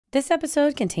This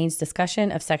episode contains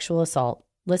discussion of sexual assault.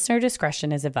 Listener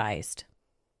discretion is advised.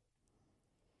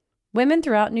 Women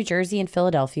throughout New Jersey and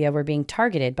Philadelphia were being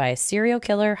targeted by a serial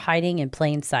killer hiding in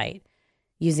plain sight.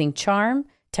 Using charm,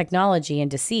 technology,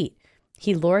 and deceit,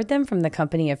 he lured them from the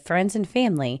company of friends and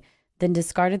family, then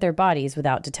discarded their bodies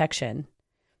without detection.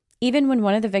 Even when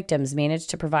one of the victims managed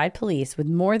to provide police with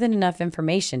more than enough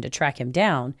information to track him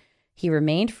down, he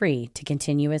remained free to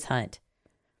continue his hunt.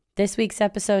 This week's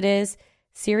episode is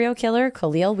Serial Killer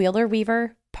Khalil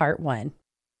Wheeler-Weaver, Part 1.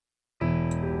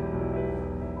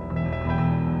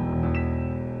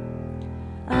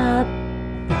 A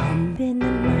bump in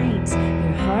the night,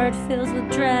 your heart fills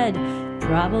with dread.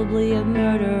 Probably a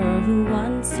murderer who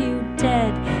wants you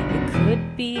dead. It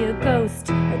could be a ghost,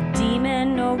 a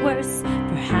demon, or worse.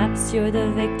 Perhaps you're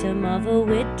the victim of a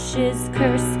witch's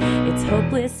curse. It's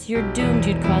hopeless, you're doomed.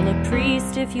 You'd call a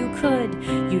priest if you could.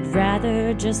 You'd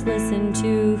rather just listen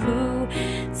to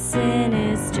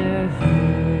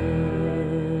Sinisterhood.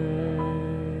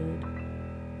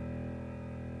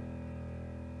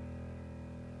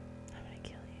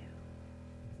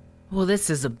 Well, this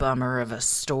is a bummer of a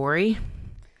story.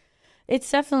 It's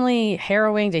definitely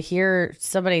harrowing to hear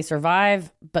somebody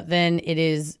survive, but then it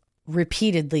is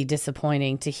repeatedly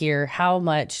disappointing to hear how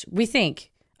much we think,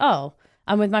 oh,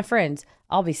 I'm with my friends,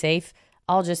 I'll be safe,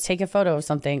 I'll just take a photo of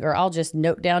something, or I'll just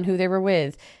note down who they were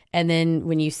with. And then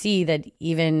when you see that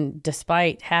even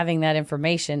despite having that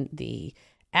information, the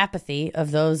apathy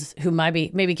of those who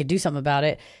maybe could do something about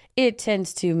it, it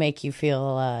tends to make you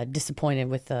feel disappointed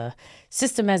with the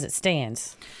system as it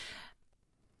stands.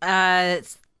 We're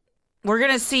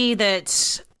going to see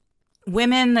that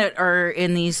women that are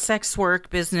in the sex work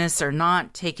business are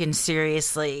not taken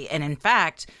seriously, and in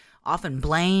fact, often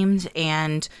blamed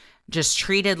and just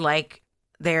treated like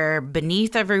they're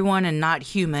beneath everyone and not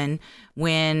human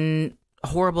when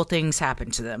horrible things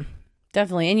happen to them.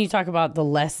 Definitely. And you talk about the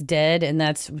less dead, and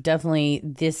that's definitely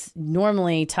this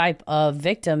normally type of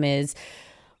victim is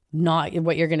not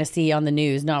what you're going to see on the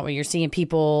news, not what you're seeing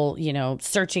people,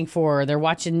 searching for. They're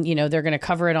watching, they're going to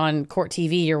cover it on court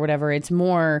TV or whatever. It's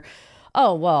more,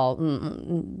 oh, well,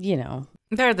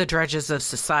 They're the drudges of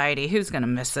society. Who's going to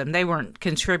miss them? They weren't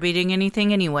contributing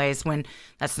anything anyways, when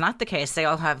that's not the case. They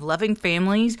all have loving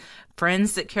families,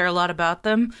 friends that care a lot about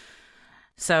them.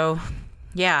 So,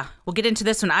 yeah, we'll get into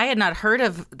this one. I had not heard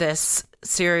of this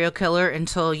serial killer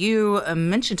until you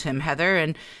mentioned him, Heather,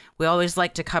 and we always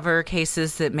like to cover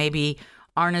cases that maybe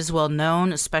aren't as well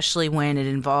known, especially when it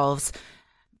involves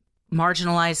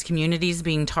marginalized communities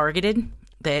being targeted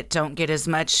that don't get as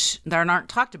much, that aren't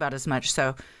talked about as much.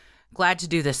 So glad to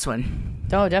do this one.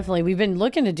 Oh, definitely. We've been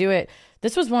looking to do it.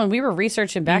 This was one we were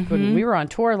researching back when we were on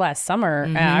tour last summer.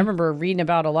 I remember reading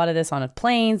about a lot of this on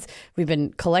planes. We've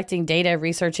been collecting data,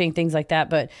 researching things like that.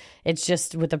 But it's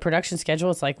just with the production schedule,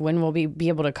 it's like, when will we be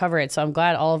able to cover it? So I'm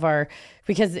glad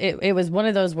because it was one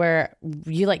of those where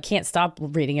you can't stop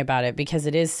reading about it because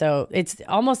it's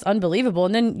almost unbelievable.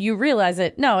 And then you realize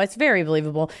that, no, it's very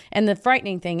believable. And the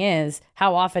frightening thing is,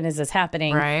 how often is this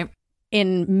happening? Right.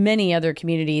 In many other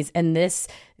communities, and this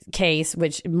case,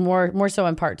 which more so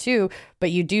in part 2,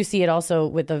 but you do see it also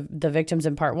with the victims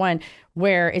in part 1,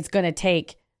 where it's going to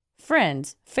take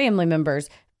friends, family members,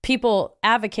 people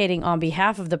advocating on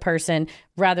behalf of the person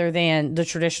rather than the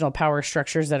traditional power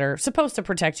structures that are supposed to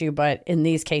protect you, but in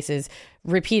these cases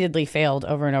repeatedly failed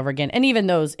over and over again. And even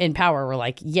those in power were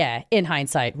like, yeah, in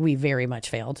hindsight, we very much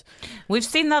failed. We've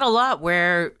seen that a lot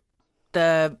where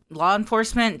the law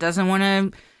enforcement doesn't want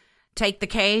to take the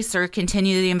case or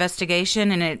continue the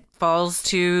investigation, and it falls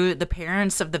to the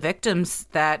parents of the victims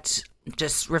that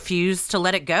just refuse to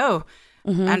let it go,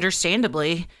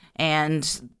 understandably,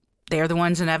 and they're the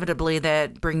ones inevitably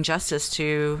that bring justice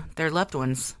to their loved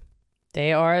ones.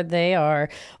 They are.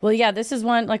 Well, yeah, this is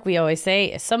one, like we always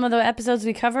say, some of the episodes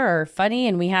we cover are funny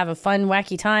and we have a fun,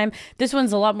 wacky time. This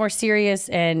one's a lot more serious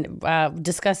and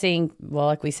discussing, well,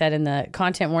 like we said in the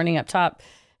content warning up top,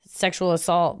 sexual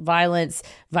assault, violence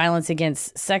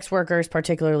against sex workers,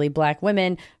 particularly Black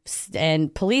women,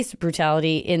 and police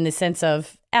brutality in the sense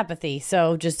of apathy.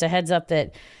 So just a heads up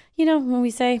that, when we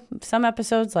say some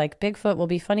episodes like Bigfoot will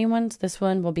be funny ones, this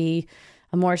one will be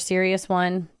a more serious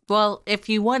one. Well, if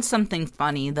you want something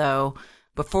funny, though,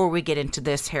 before we get into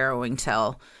this harrowing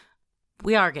tale,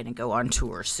 we are going to go on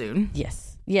tour soon. Yes.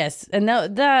 And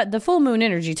the Full Moon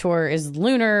Energy Tour is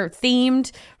lunar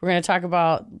themed. We're going to talk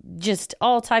about just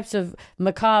all types of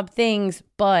macabre things,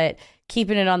 but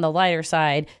keeping it on the lighter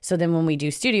side. So then when we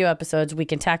do studio episodes, we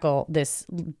can tackle this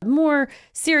more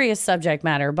serious subject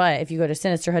matter. But if you go to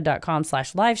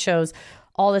sinisterhood.com/live shows,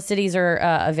 all the cities are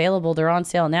available. They're on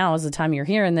sale now is the time you're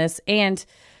hearing this. And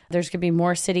There's going to be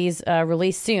more cities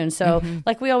released soon. So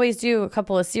like we always do, a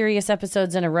couple of serious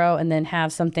episodes in a row and then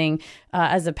have something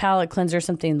as a palate cleanser,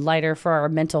 something lighter for our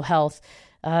mental health.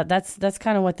 That's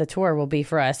kind of what the tour will be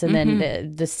for us. And then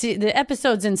the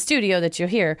episodes in studio that you'll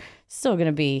hear still going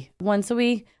to be one. So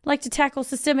we like to tackle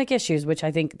systemic issues, which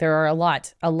I think there are a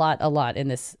lot in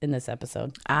this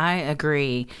episode. I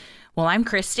agree. Well, I'm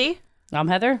Christy. I'm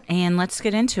Heather. And let's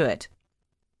get into it.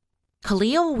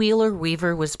 Khalil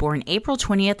Wheeler-Weaver was born April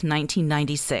 20th,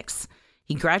 1996.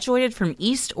 He graduated from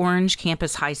East Orange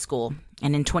Campus High School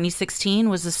and in 2016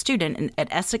 was a student at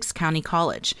Essex County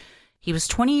College. He was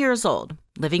 20 years old,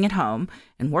 living at home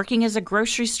and working as a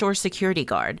grocery store security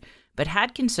guard, but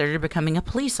had considered becoming a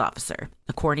police officer,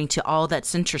 according to All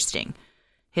That's Interesting.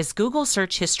 His Google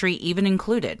search history even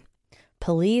included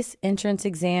police entrance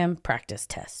exam practice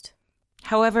test.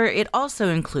 However, it also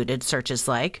included searches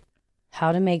like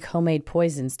how to make homemade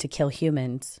poisons to kill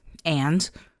humans. And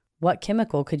what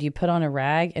chemical could you put on a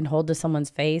rag and hold to someone's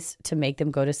face to make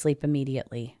them go to sleep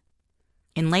immediately?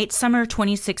 In late summer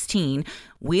 2016,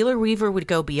 Wheeler-Weaver would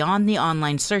go beyond the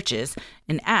online searches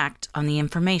and act on the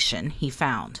information he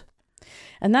found.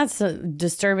 And that's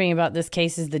disturbing about this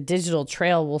case is the digital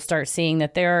trail. We'll start seeing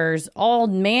that there's all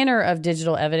manner of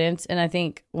digital evidence. And I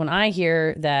think when I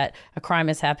hear that a crime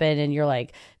has happened and you're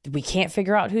like, we can't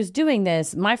figure out who's doing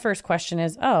this, my first question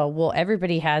is, oh, well,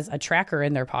 everybody has a tracker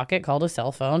in their pocket called a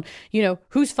cell phone. You know,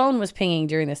 whose phone was pinging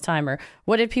during this time, or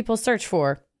what did people search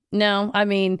for? No, I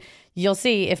mean, you'll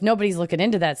see if nobody's looking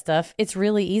into that stuff, it's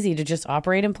really easy to just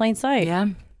operate in plain sight. Yeah.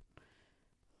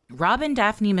 Robin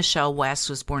Daphne Michelle West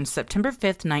was born September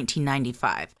 5th,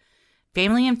 1995.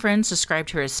 Family and friends described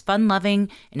her as fun-loving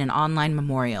in an online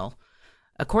memorial.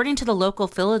 According to the local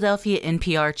Philadelphia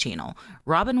NPR channel,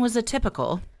 Robin was a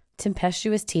typical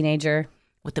tempestuous teenager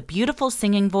with a beautiful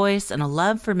singing voice and a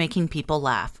love for making people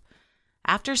laugh.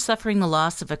 After suffering the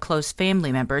loss of a close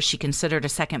family member she considered a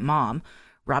second mom,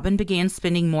 Robin began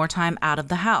spending more time out of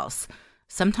the house,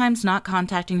 sometimes not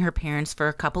contacting her parents for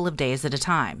a couple of days at a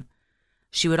time.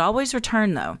 She would always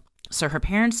return, though, so her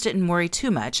parents didn't worry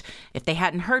too much if they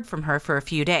hadn't heard from her for a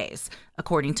few days,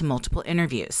 according to multiple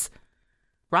interviews.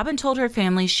 Robin told her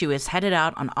family she was headed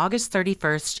out on August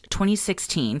 31st,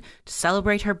 2016, to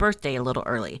celebrate her birthday a little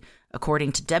early,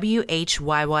 according to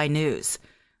WHYY News.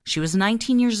 She was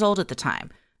 19 years old at the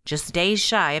time, just days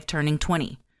shy of turning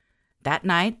 20. That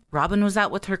night, Robin was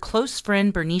out with her close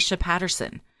friend Bernicia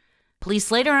Patterson.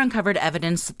 Police later uncovered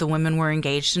evidence that the women were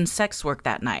engaged in sex work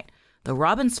that night, though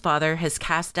Robin's father has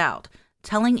cast doubt,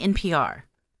 telling NPR.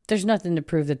 There's nothing to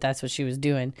prove that that's what she was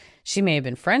doing. She may have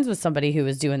been friends with somebody who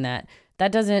was doing that.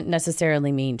 That doesn't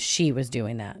necessarily mean she was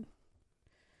doing that.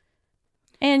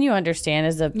 And you understand,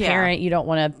 as a parent, you don't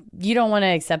want to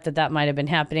accept that might have been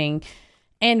happening.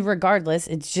 And regardless,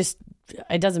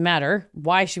 it doesn't matter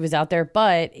why she was out there.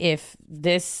 But if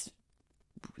this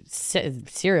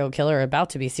serial killer,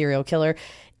 about to be serial killer,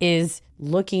 is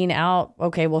looking out,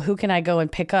 okay, well, who can I go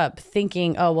and pick up,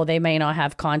 thinking, oh, well, they may not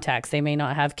have contacts, they may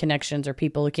not have connections or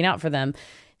people looking out for them.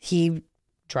 He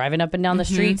driving up and down the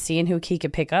street, seeing who he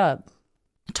could pick up.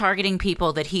 Targeting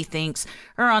people that he thinks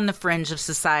are on the fringe of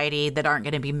society that aren't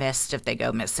going to be missed if they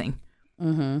go missing.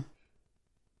 Mm-hmm.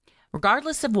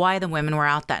 Regardless of why the women were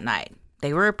out that night,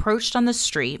 they were approached on the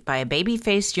street by a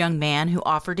baby-faced young man who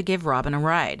offered to give Robin a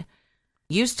ride.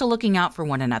 Used to looking out for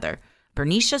one another,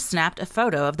 Bernicia snapped a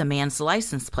photo of the man's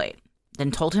license plate,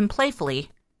 then told him playfully,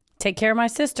 "Take care of my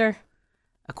sister."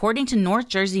 According to North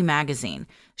Jersey Magazine,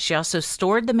 she also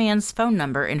stored the man's phone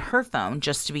number in her phone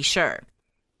just to be sure.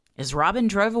 As Robin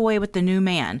drove away with the new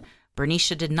man,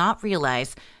 Bernicia did not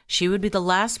realize she would be the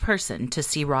last person to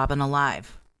see Robin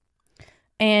alive.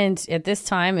 And at this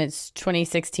time, it's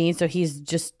 2016, so he's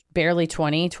just barely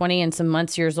 20 and some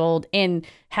years old, and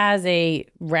has a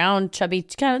round, chubby,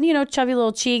 kind of, chubby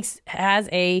little cheeks, has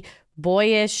a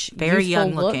boyish, very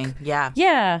young look. Looking. Yeah.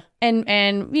 Yeah. And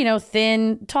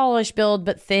thin, tallish build,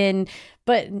 but thin,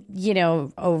 but,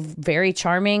 very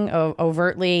charming,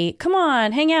 overtly, come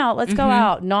on, hang out, let's go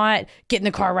out, not get in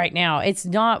the car right now. It's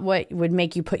not what would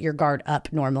make you put your guard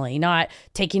up normally, not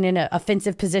taking in an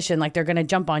offensive position like they're going to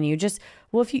jump on you. Just,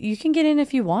 well, if you can get in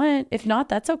if you want. If not,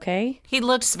 that's okay. He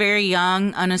looks very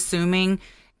young, unassuming,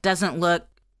 doesn't look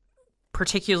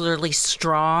particularly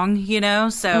strong,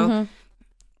 so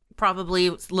probably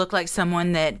looked like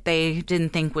someone that they didn't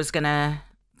think was gonna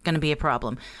be a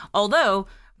problem. Although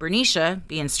Bernicia,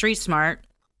 being street smart,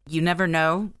 you never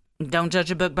know, don't judge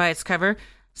a book by its cover,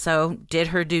 so did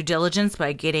her due diligence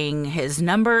by getting his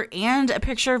number and a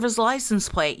picture of his license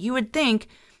plate. You would think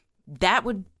that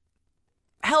would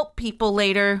help people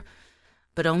later,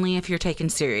 but only if you're taken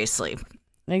seriously.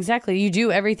 Exactly. You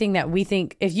do everything that we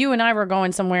think. If you and I were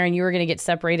going somewhere and you were going to get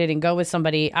separated and go with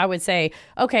somebody, I would say,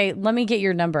 okay, let me get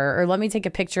your number or let me take a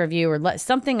picture of you or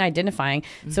something identifying.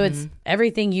 So it's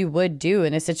everything you would do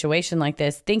in a situation like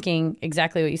this, thinking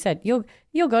exactly what you said.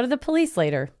 You'll go to the police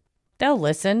later. They'll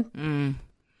listen.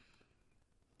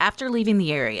 After leaving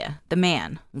the area, the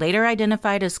man, later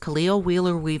identified as Khalil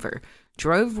Wheeler-Weaver,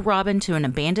 drove Robin to an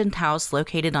abandoned house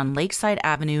located on Lakeside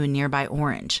Avenue in nearby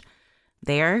Orange.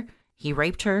 There, he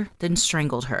raped her, then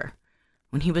strangled her.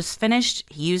 When he was finished,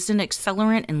 he used an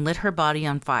accelerant and lit her body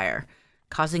on fire,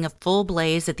 causing a full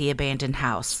blaze at the abandoned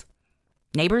house.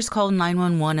 Neighbors called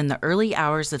 911 in the early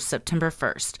hours of September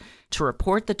 1st to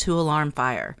report the two-alarm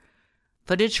fire.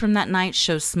 Footage from that night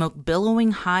shows smoke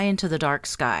billowing high into the dark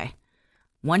sky.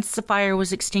 Once the fire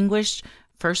was extinguished,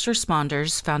 first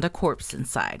responders found a corpse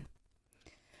inside.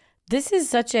 This is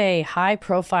such a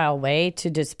high-profile way to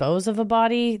dispose of a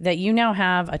body that you now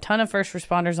have a ton of first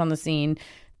responders on the scene.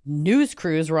 News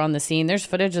crews were on the scene. There's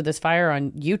footage of this fire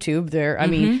on YouTube there. I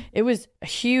mean, it was a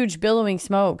huge billowing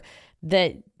smoke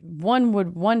that one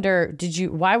would wonder,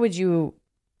 why would you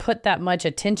put that much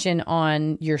attention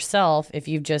on yourself if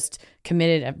you've just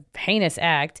committed a heinous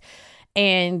act?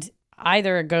 And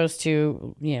either it goes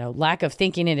to, lack of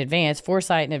thinking in advance,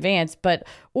 foresight in advance,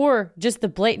 or just the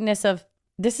blatantness of,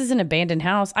 this is an abandoned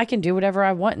house. I can do whatever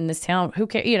I want in this town. Who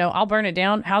cares? I'll burn it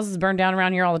down. Houses burn down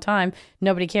around here all the time.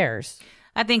 Nobody cares.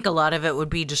 I think a lot of it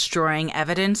would be destroying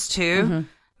evidence too,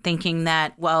 thinking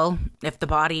that, well, if the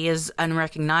body is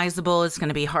unrecognizable, it's going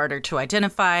to be harder to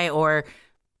identify, or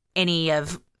any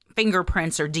of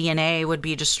fingerprints or DNA would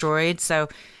be destroyed. So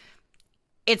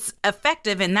it's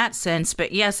effective in that sense,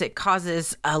 but yes, it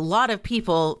causes a lot of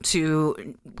people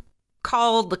to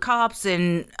call the cops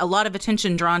and a lot of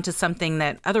attention drawn to something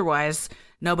that otherwise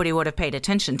nobody would have paid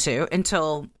attention to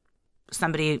until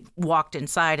somebody walked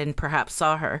inside and perhaps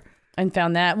saw her. And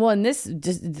found that. Well, and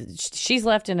she's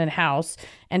left in a house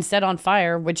and set on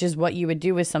fire, which is what you would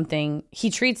do with something.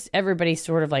 He treats everybody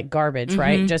sort of like garbage,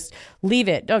 right? Just leave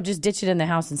it. Oh, just ditch it in the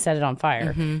house and set it on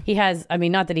fire. He has,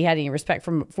 not that he had any respect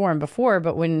for him before,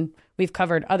 but when we've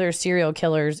covered other serial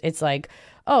killers, it's like,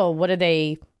 oh, what are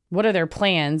their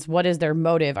plans? What is their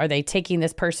motive? Are they taking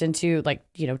this person to,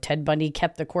 Ted Bundy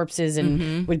kept the corpses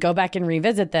and would go back and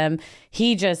revisit them?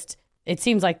 It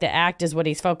seems like the act is what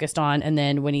he's focused on, and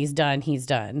then when he's done, he's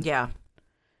done. Yeah.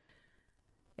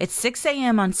 It's 6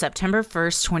 a.m. on September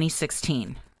 1st,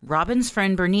 2016. Robin's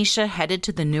friend Bernicia headed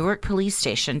to the Newark police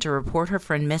station to report her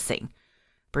friend missing.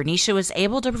 Bernicia was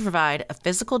able to provide a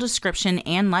physical description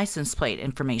and license plate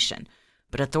information,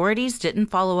 but authorities didn't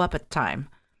follow up at the time.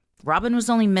 Robin was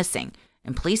only missing,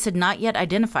 and police had not yet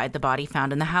identified the body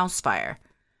found in the house fire.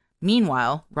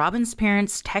 Meanwhile, Robin's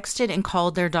parents texted and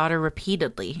called their daughter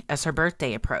repeatedly as her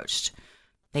birthday approached.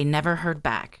 They never heard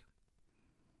back.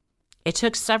 It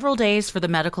took several days for the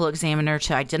medical examiner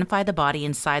to identify the body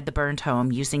inside the burned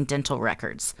home using dental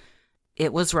records.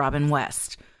 It was Robin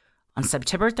West. On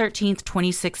September 13th,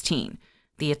 2016,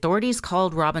 the authorities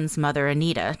called Robin's mother,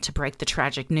 Anita, to break the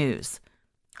tragic news.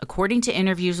 According to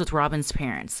interviews with Robin's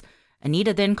parents,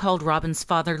 Anita then called Robin's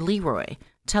father, Leroy,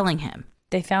 telling him,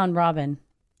 "They found Robin."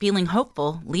 Feeling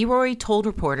hopeful, Leroy told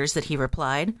reporters that he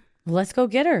replied, "Let's go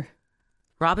get her."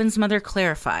 Robin's mother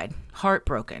clarified,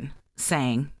 heartbroken,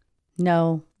 saying,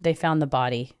 "No, they found the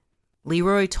body."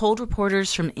 Leroy told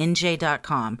reporters from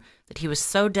NJ.com that he was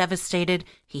so devastated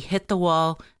he hit the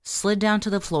wall, slid down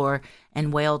to the floor,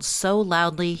 and wailed so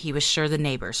loudly he was sure the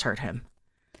neighbors heard him.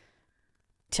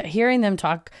 Hearing them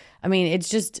talk, it's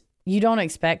just, you don't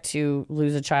expect to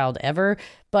lose a child ever,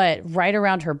 but right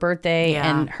around her birthday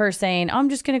and her saying, "I'm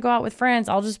just going to go out with friends.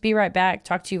 I'll just be right back.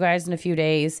 Talk to you guys in a few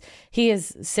days." He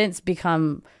has since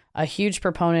become a huge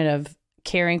proponent of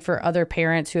caring for other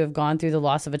parents who have gone through the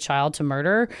loss of a child to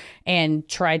murder and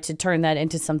tried to turn that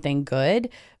into something good.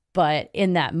 But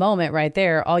in that moment right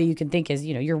there, all you can think is,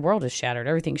 your world is shattered.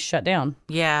 Everything's shut down.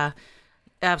 Yeah,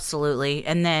 absolutely.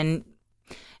 And then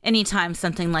anytime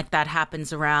something like that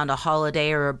happens around a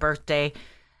holiday or a birthday,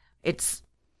 it's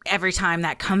every time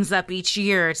that comes up each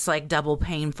year, it's like double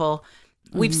painful.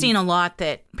 We've seen a lot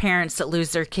that parents that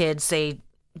lose their kids, they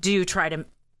do try to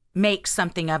make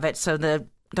something of it so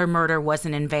their murder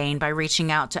wasn't in vain by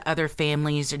reaching out to other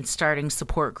families and starting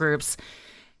support groups.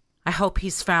 I hope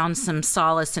he's found some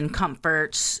solace and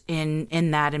comfort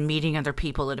in that and meeting other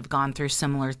people that have gone through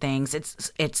similar things.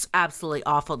 It's absolutely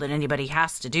awful that anybody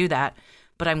has to do that,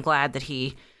 but I'm glad that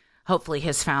he hopefully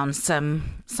has found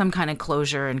some kind of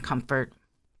closure and comfort.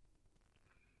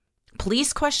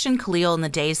 Police questioned Khalil in the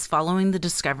days following the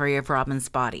discovery of Robin's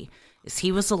body, as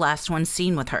he was the last one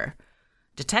seen with her.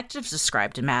 Detectives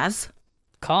described him as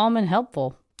calm and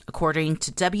helpful. According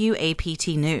to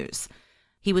WAPT News,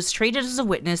 he was treated as a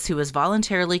witness who was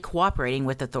voluntarily cooperating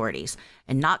with authorities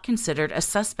and not considered a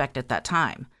suspect at that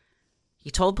time. He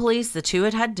told police the two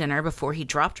had had dinner before he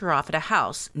dropped her off at a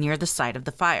house near the site of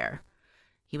the fire.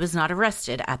 He was not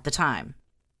arrested at the time.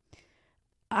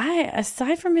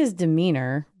 Aside from his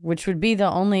demeanor, which would be the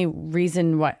only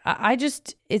reason why,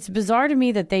 it's bizarre to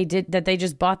me that they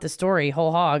just bought the story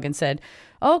whole hog and said,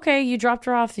 okay, you dropped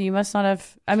her off. You must not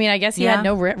have. I mean, I guess he had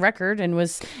no record and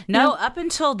was. No, up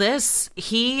until this,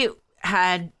 he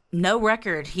had no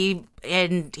record. He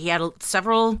had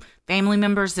several family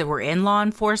members that were in law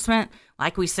enforcement.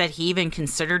 Like we said, he even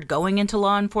considered going into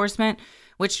law enforcement,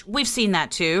 which we've seen that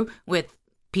too with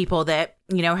people that,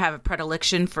 have a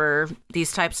predilection for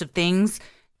these types of things,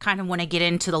 kind of want to get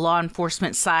into the law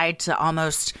enforcement side to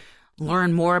almost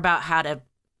learn more about how to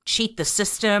cheat the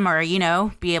system or,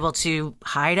 be able to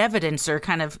hide evidence or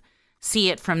kind of see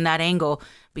it from that angle.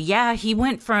 But yeah, he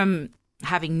went from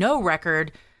having no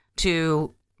record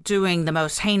to doing the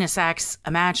most heinous acts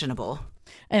imaginable.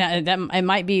 And it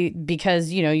might be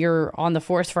because, you're on the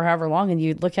force for however long and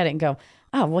you look at it and go,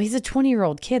 oh, well, he's a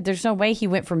 20-year-old kid. There's no way he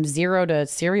went from zero to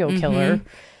serial killer.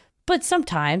 But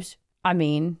sometimes, I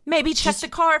mean... Maybe check the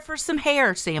car for some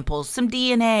hair samples, some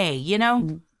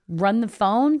DNA, Run the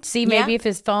phone. See, maybe if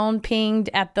his phone pinged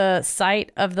at the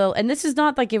site of the... And this is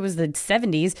not like it was the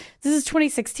 70s. This is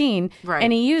 2016. Right.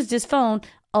 And he used his phone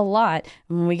a lot.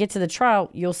 When we get to the trial,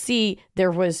 you'll see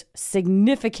there was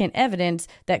significant evidence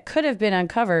that could have been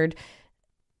uncovered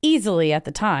easily at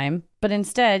the time. But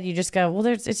instead, you just go, well,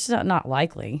 it's not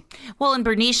likely. Well, and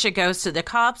Bernicia goes to the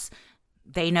cops.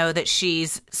 They know that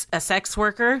she's a sex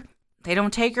worker. They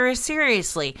don't take her as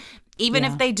seriously. Even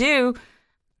if they do,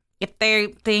 if they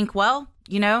think, well,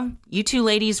 you two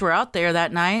ladies were out there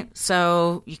that night,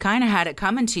 so you kind of had it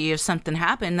coming to you if something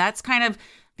happened. That's kind of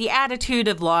the attitude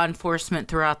of law enforcement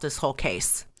throughout this whole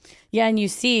case. Yeah, and you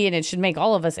see, and it should make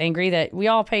all of us angry that we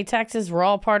all pay taxes. We're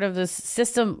all part of this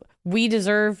system. We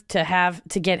deserve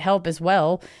to get help as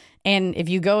well. And if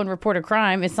you go and report a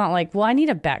crime, it's not like, well, I need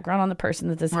a background on the person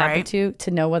that this happened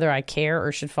to know whether I care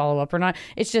or should follow up or not.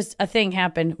 It's just a thing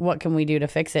happened. What can we do to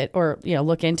fix it or,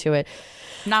 look into it?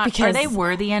 Are they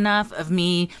worthy enough of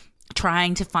me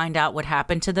trying to find out what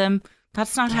happened to them?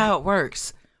 That's not how it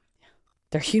works.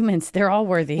 They're humans. They're all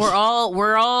worthy.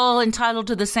 We're all entitled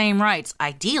to the same rights.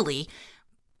 Ideally,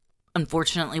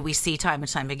 unfortunately, we see time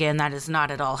and time again that is not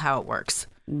at all how it works.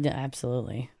 Yeah,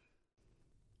 absolutely.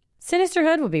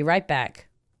 Sinisterhood will be right back.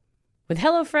 With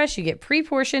HelloFresh, you get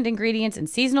pre-portioned ingredients and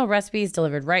seasonal recipes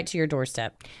delivered right to your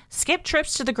doorstep. Skip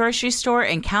trips to the grocery store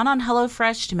and count on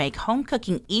HelloFresh to make home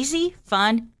cooking easy,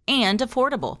 fun, and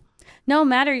affordable. No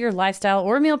matter your lifestyle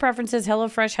or meal preferences,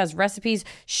 HelloFresh has recipes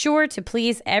sure to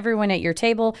please everyone at your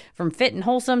table. From fit and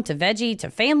wholesome to veggie to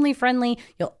family friendly,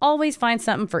 you'll always find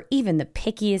something for even the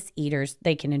pickiest eaters.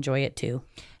 They can enjoy it too.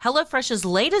 HelloFresh's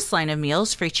latest line of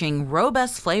meals featuring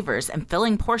robust flavors and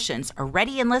filling portions are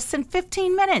ready in less than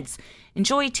 15 minutes.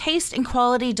 Enjoy taste and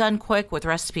quality done quick with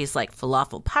recipes like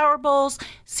falafel power bowls,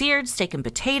 seared steak and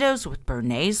potatoes with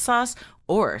béarnaise sauce,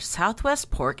 or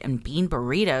Southwest pork and bean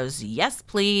burritos. Yes,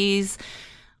 please.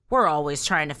 We're always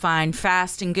trying to find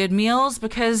fast and good meals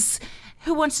because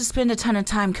who wants to spend a ton of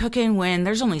time cooking when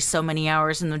there's only so many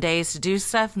hours in the days to do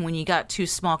stuff, and when you got two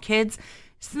small kids,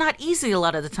 it's not easy a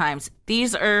lot of the times.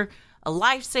 These are a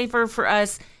lifesaver for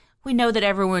us. We know that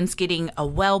everyone's getting a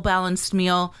well-balanced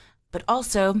meal, but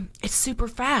also it's super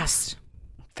fast.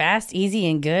 Fast, easy,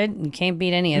 and good. You can't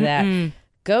beat any of that.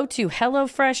 Go to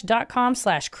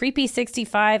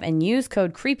HelloFresh.com/creepy65 and use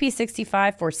code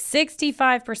creepy65 for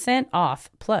 65% off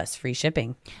plus free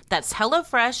shipping. That's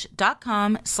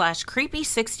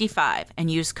HelloFresh.com/creepy65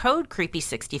 and use code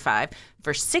creepy65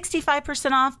 for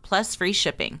 65% off plus free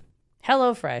shipping.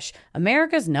 HelloFresh,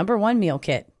 America's #1 meal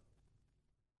kit.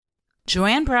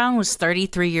 Joanne Brown was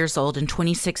 33 years old in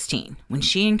 2016 when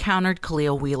she encountered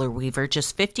Khalil Wheeler-Weaver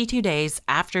just 52 days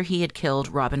after he had killed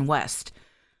Robin West.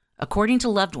 According to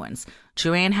loved ones,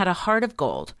 Joanne had a heart of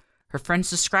gold. Her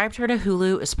friends described her to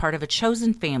Hulu as part of a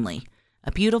chosen family,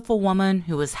 a beautiful woman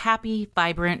who was happy,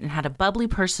 vibrant, and had a bubbly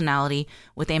personality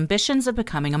with ambitions of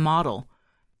becoming a model.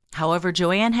 However,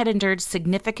 Joanne had endured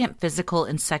significant physical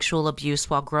and sexual abuse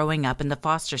while growing up in the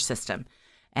foster system,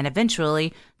 and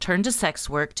eventually turned to sex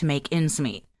work to make ends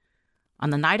meet. On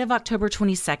the night of October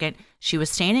 22nd, she was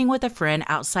standing with a friend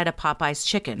outside of Popeye's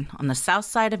Chicken on the south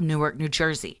side of Newark, New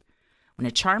Jersey, when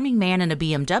a charming man in a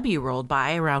BMW rolled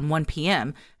by around 1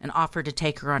 p.m. and offered to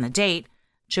take her on a date.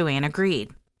 Joanne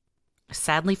agreed.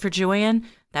 Sadly for Joanne,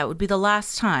 that would be the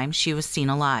last time she was seen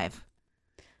alive.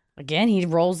 Again, he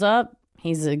rolls up.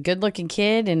 He's a good-looking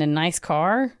kid in a nice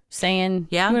car saying,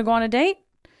 Yeah. "You want to go on a date?"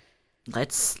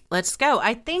 Let's go.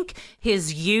 I think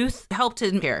his youth helped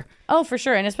him here. Oh, for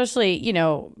sure. And especially,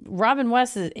 Robin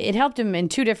West, it helped him in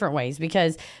two different ways,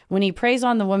 because when he preys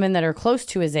on the women that are close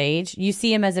to his age, you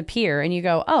see him as a peer and you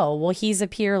go, oh, well, he's a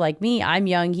peer like me. I'm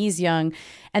young. He's young.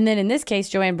 And then in this case,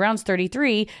 Joanne Brown's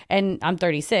 33 and I'm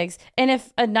 36. And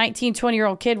if a 19,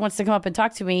 20-year-old kid wants to come up and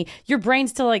talk to me, your brain's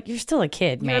still like, you're still a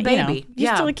kid, man. You're a baby.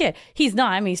 You're still a kid. He's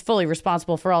not. I mean, he's fully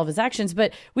responsible for all of his actions,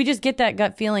 but we just get that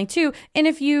gut feeling too. And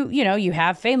if you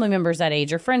have family members that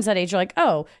age or friends that age, you're like,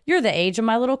 oh, you're the age of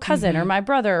my little cousin or my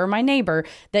brother or my neighbor,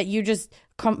 that you just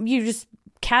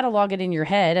catalog it in your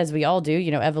head, as we all do,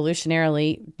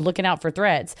 evolutionarily looking out for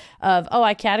threats of, oh,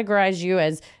 I categorize you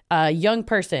as a young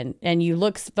person and you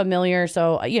look familiar.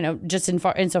 So, just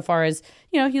insofar as,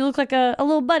 you look like a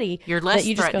little buddy. You're less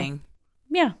threatening.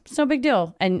 Yeah, it's no big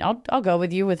deal. And I'll go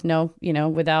with you with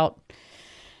without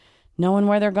knowing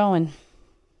where they're going.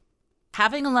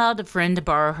 Having allowed a friend to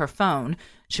borrow her phone,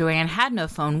 Joanne had no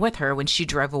phone with her when she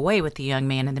drove away with the young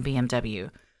man in the BMW.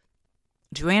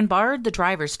 Joanne borrowed the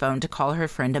driver's phone to call her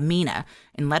friend Amina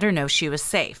and let her know she was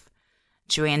safe.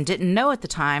 Joanne didn't know at the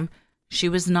time she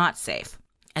was not safe,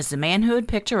 as the man who had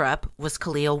picked her up was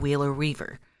Khalil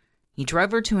Wheeler-Weaver. He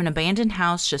drove her to an abandoned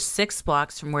house just 6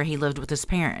 blocks from where he lived with his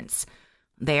parents.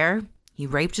 There, he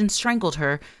raped and strangled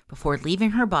her before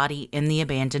leaving her body in the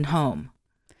abandoned home.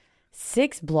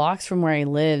 6 blocks from where he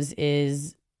lives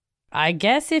is, I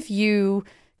guess, if you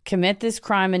commit this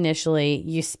crime initially,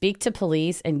 you speak to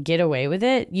police and get away with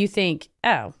it, you think,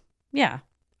 oh, yeah,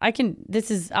 I'll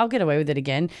get away with it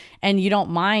again. And you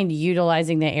don't mind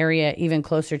utilizing the area even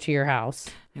closer to your house.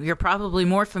 You're probably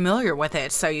more familiar with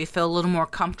it, so you feel a little more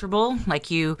comfortable,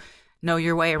 like you know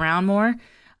your way around more.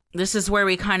 This is where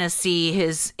we kind of see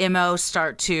his MO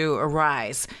start to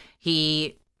arise.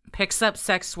 He picks up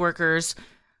sex workers,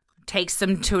 takes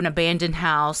them to an abandoned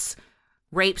house,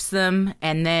 rapes them,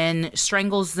 and then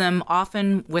strangles them,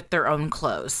 often with their own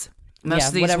clothes. Most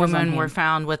of these women were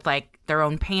found with their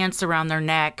own pants around their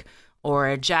neck or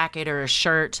a jacket or a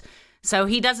shirt. So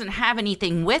he doesn't have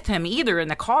anything with him either in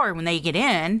the car when they get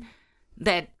in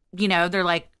that,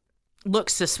 they're look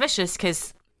suspicious,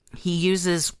 because he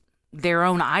uses their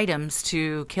own items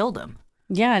to kill them.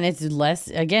 Yeah, and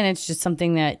it's just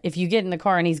something that if you get in the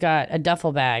car and he's got a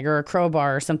duffel bag or a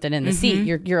crowbar or something in the seat,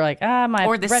 you're like, my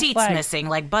or the red seat's flag. missing,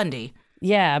 like Bundy.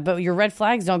 Yeah, but your red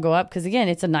flags don't go up because, again,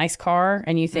 it's a nice car,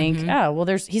 and you think, oh, well,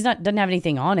 doesn't have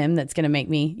anything on him that's going to make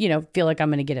me, feel like I'm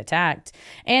going to get attacked.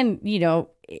 And,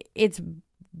 it's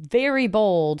very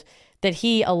bold that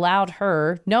he allowed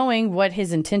her, knowing what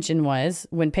his intention was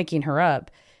when picking her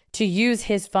up, to use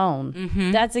his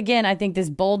phone. That's, again, I think this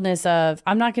boldness of,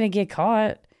 I'm not going to get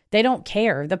caught. They don't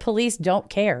care. The police don't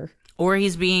care. Or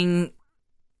it's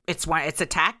a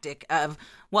tactic of,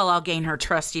 well, I'll gain her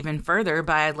trust even further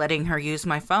by letting her use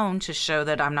my phone to show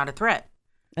that I'm not a threat.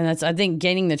 And I think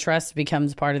gaining the trust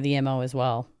becomes part of the MO as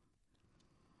well.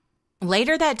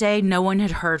 Later that day, no one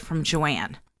had heard from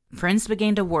Joanne. Friends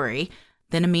began to worry.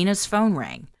 Then Amina's phone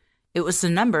rang. It was the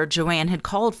number Joanne had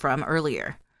called from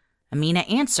earlier. Amina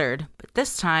answered, but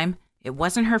this time it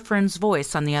wasn't her friend's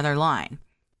voice on the other line.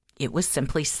 It was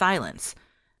simply silence.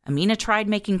 Amina tried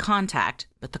making contact,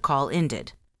 but the call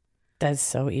ended. That's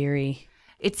so eerie.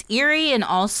 It's eerie, and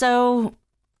also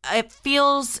it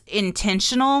feels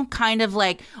intentional, kind of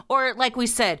or like we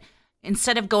said,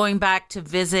 instead of going back to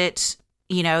visit,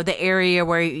 the area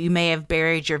where you may have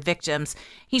buried your victims,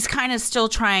 he's kind of still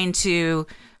trying to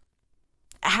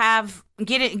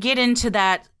get into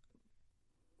that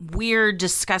weird,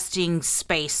 disgusting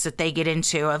space that they get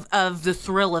into of the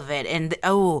thrill of it, and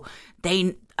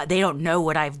they don't know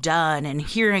what I've done, and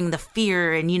hearing the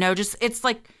fear, and it's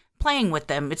like playing with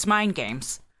them. It's mind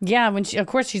games. Yeah, of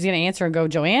course she's going to answer and go,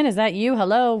 Joanne, is that you?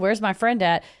 Hello, where's my friend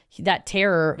at? That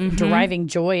terror deriving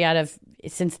joy out of,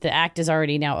 since the act is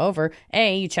already now over.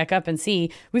 You check up and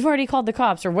see, we've already called the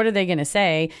cops, or what are they going to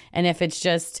say? And if it's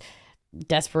just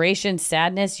desperation,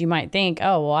 sadness, you might think,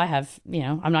 oh, well,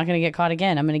 I'm not going to get caught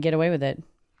again. I'm going to get away with it.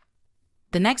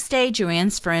 The next day,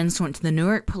 Joanne's friends went to the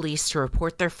Newark police to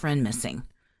report their friend missing.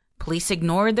 Police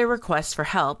ignored their request for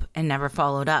help and never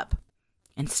followed up.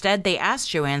 Instead, they asked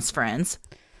Joanne's friends,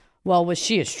 well, was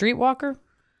she a streetwalker?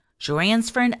 Joanne's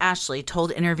friend Ashley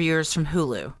told interviewers from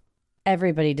Hulu,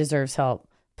 everybody deserves help.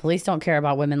 Police don't care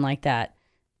about women like that.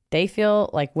 They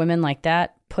feel like women like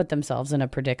that put themselves in a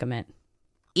predicament.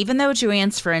 Even though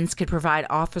Joanne's friends could provide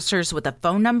officers with a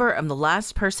phone number of the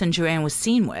last person Joanne was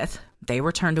seen with, they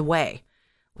were turned away.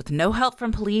 With no help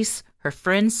from police, her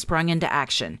friends sprung into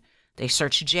action. They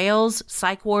searched jails,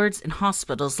 psych wards, and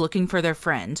hospitals looking for their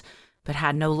friend, but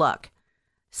had no luck.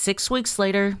 6 weeks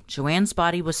later, Joanne's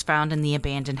body was found in the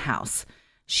abandoned house.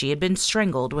 She had been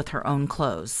strangled with her own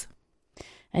clothes.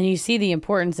 And you see the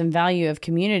importance and value of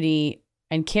community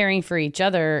and caring for each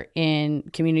other in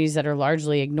communities that are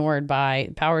largely ignored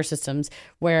by power systems,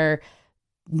 where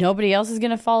nobody else is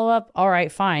going to follow up. All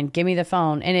right, fine. Give me the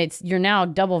phone. And you're now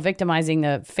double victimizing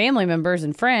the family members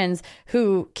and friends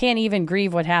who can't even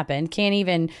grieve what happened, can't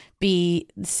even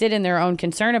sit in their own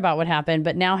concern about what happened,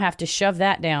 but now have to shove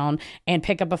that down and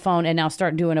pick up a phone and now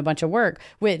start doing a bunch of work,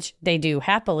 which they do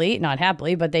happily, not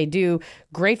happily, but they do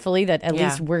gratefully that at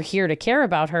least we're here to care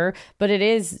about her. But it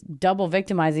is double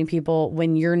victimizing people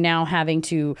when you're now having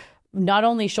to not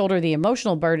only shoulder the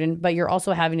emotional burden, but you're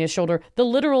also having to shoulder the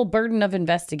literal burden of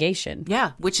investigation.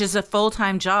 Yeah, which is a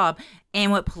full-time job and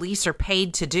what police are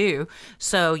paid to do.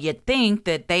 So you'd think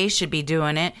that they should be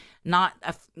doing it, not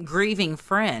a grieving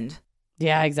friend.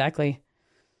 Yeah, exactly.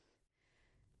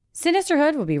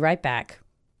 Sinisterhood will be right back.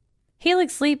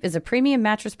 Helix Sleep is a premium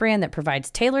mattress brand that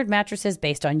provides tailored mattresses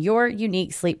based on your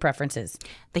unique sleep preferences.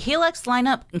 The Helix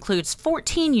lineup includes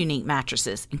 14 unique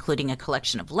mattresses, including a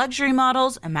collection of luxury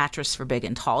models, a mattress for big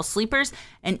and tall sleepers,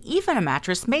 and even a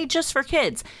mattress made just for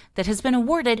kids that has been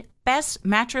awarded Best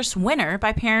Mattress Winner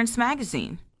by Parents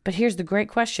Magazine. But here's the great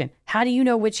question. How do you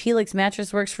know which Helix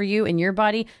mattress works for you and your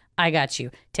body? I got you.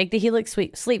 Take the Helix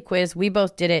Sleep Quiz. We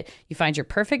both did it. You find your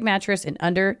perfect mattress in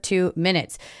under 2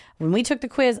 minutes. When we took the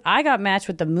quiz, I got matched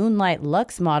with the Moonlight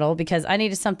Luxe model because I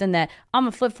needed something that I'm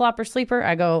a flip-flopper sleeper.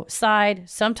 I go side,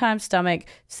 sometimes stomach,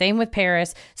 same with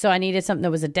Paris. So I needed something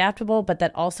that was adaptable, but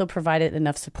that also provided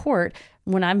enough support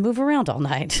when I move around all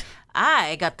night.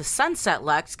 I got the Sunset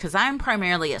Luxe because I'm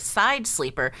primarily a side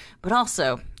sleeper, but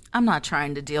also I'm not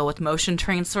trying to deal with motion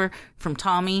transfer from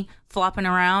Tommy flopping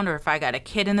around or if I got a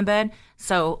kid in the bed.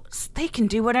 So they can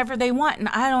do whatever they want and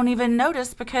I don't even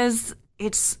notice because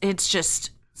it's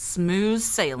just smooth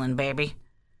sailing, baby.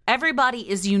 Everybody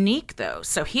is unique, though,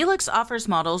 so Helix offers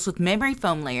models with memory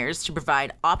foam layers to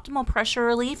provide optimal pressure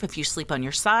relief if you sleep on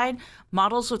your side,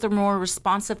 models with a more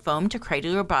responsive foam to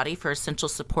cradle your body for essential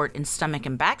support in stomach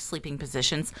and back sleeping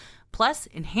positions, plus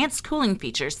enhanced cooling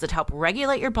features that help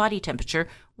regulate your body temperature,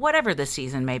 whatever the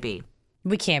season may be.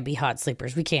 We can't be hot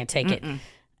sleepers. We can't take it.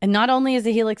 And not only is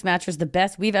the Helix mattress the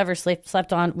best we've ever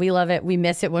slept on, we love it. We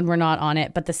miss it when we're not on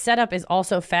it. But the setup is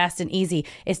also fast and easy.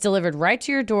 It's delivered right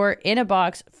to your door in a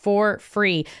box for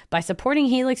free. By supporting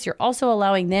Helix, you're also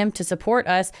allowing them to support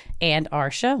us and our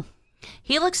show.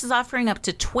 Helix is offering up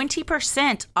to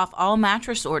 20% off all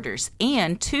mattress orders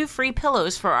and 2 free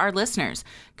pillows for our listeners.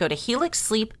 Go to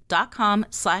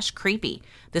helixsleep.com/creepy.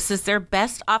 This is their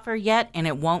best offer yet, and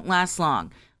it won't last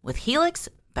long. With Helix,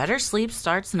 better sleep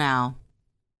starts now.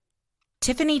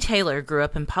 Tiffany Taylor grew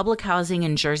up in public housing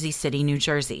in Jersey City, New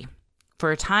Jersey.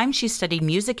 For a time, she studied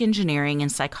music engineering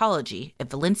and psychology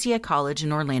at Valencia College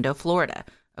in Orlando, Florida,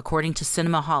 according to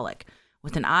Cinemaholic,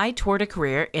 with an eye toward a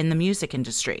career in the music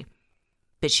industry.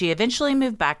 But she eventually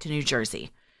moved back to New Jersey.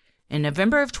 In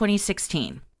November of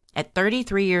 2016, at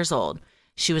 33 years old,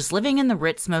 she was living in the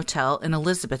Ritz Motel in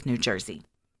Elizabeth, New Jersey.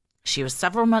 She was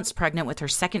several months pregnant with her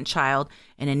second child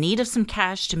and in need of some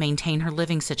cash to maintain her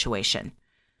living situation.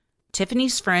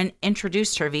 Tiffany's friend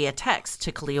introduced her via text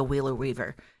to Khalil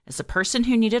Wheeler-Weaver as a person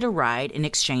who needed a ride in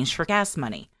exchange for gas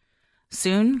money.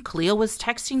 Soon, Khalil was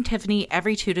texting Tiffany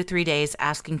every 2 to 3 days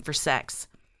asking for sex.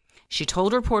 She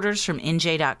told reporters from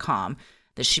NJ.com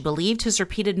that she believed his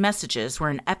repeated messages were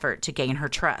an effort to gain her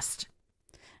trust.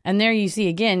 And there you see,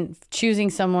 again, choosing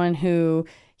someone who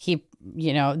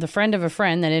the friend of a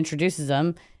friend that introduces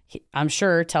them, I'm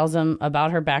sure tells them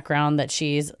about her background, that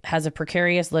has a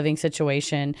precarious living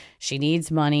situation. She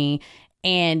needs money.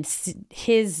 And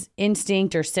his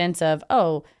instinct or sense of,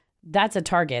 oh, that's a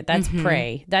target. That's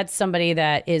prey. That's somebody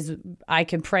that I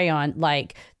can prey on,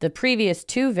 like the previous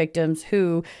 2 victims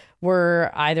who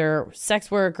were either sex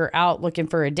work or out looking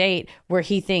for a date, where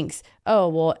he thinks, oh,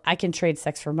 well, I can trade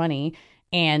sex for money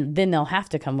and then they'll have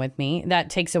to come with me. That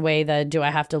takes away do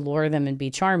I have to lure them and be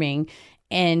charming?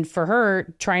 And for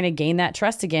her, trying to gain that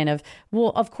trust again of,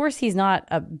 well, of course he's not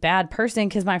a bad person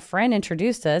because my friend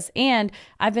introduced us and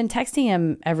I've been texting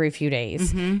him every few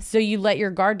days. So you let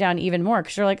your guard down even more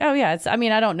because you're like, oh yeah,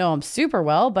 I don't know him super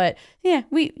well, but yeah,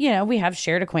 we have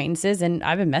shared acquaintances and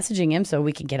I've been messaging him so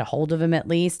we can get a hold of him at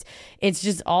least. It's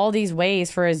just all these ways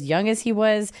for as young as he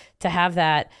was to have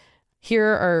that. Here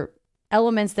are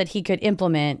elements that he could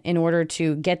implement in order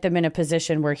to get them in a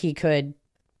position where he could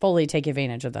fully take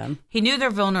advantage of them. He knew their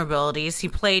vulnerabilities. He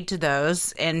played to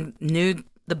those and knew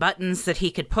the buttons that he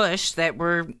could push that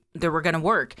were going to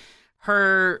work.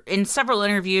 In several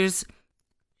interviews,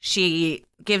 she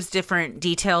gives different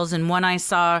details. And one I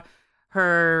saw,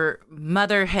 Her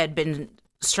mother had been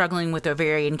struggling with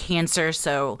ovarian cancer,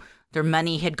 so their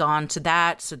money had gone to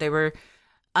that. So they were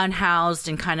unhoused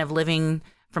and kind of living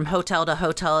from hotel to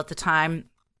hotel at the time.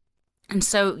 And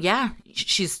so, yeah,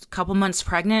 she's a couple months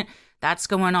pregnant. That's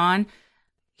going on.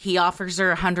 He offers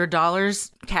her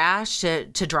 $100 cash to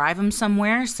drive him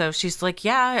somewhere. So she's like,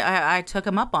 yeah, I took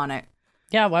him up on it.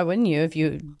 Yeah, why wouldn't you? If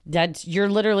you're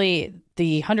literally,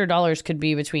 the $100 could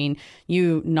be between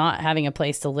you not having a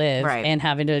place to live and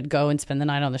having to go and spend the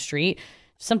night on the street.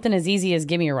 Something as easy as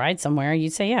give me a ride somewhere,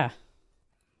 you'd say, yeah.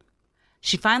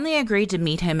 She finally agreed to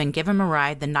meet him and give him a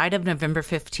ride the night of November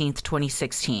 15th,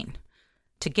 2016.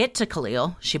 To get to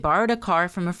Khalil, she borrowed a car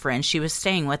from a friend she was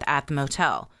staying with at the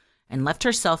motel and left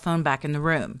her cell phone back in the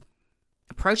room.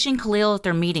 Approaching Khalil at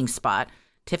their meeting spot,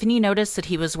 Tiffany noticed that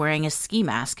he was wearing a ski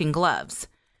mask and gloves.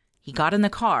 He got in the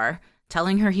car,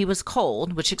 telling her he was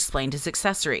cold, which explained his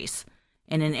accessories.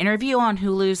 In an interview on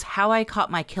Hulu's How I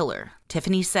Caught My Killer,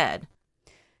 Tiffany said,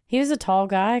 he was a tall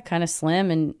guy, kind of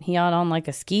slim, and he had on like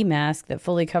a ski mask that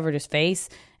fully covered his face,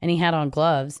 and he had on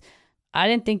gloves. I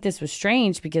didn't think this was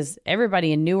strange because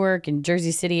everybody in Newark and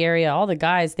Jersey City area, all the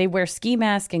guys, they wear ski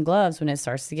masks and gloves when it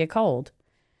starts to get cold.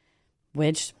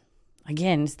 Which,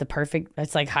 again, is the perfect,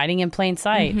 it's like hiding in plain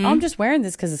sight. Mm-hmm. Oh, I'm just wearing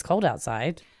this because it's cold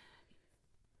outside.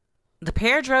 The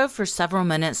pair drove for several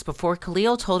minutes before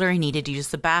Khalil told her he needed to use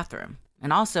the bathroom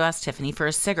and also asked Tiffany for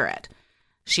a cigarette.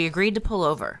 She agreed to pull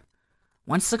over.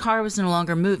 Once the car was no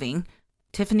longer moving,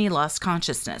 Tiffany lost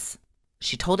consciousness.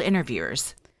 She told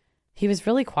interviewers, he was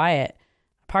really quiet.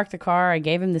 I parked the car, I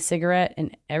gave him the cigarette,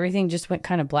 and everything just went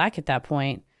kind of black at that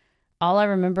point. All I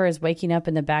remember is waking up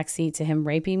in the back seat to him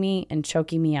raping me and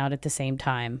choking me out at the same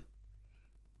time.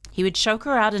 He would choke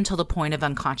her out until the point of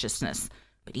unconsciousness,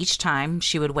 but each time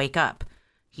she would wake up.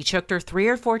 He choked her 3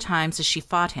 or 4 times as she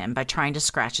fought him by trying to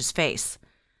scratch his face.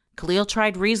 Khalil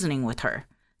tried reasoning with her,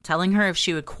 telling her if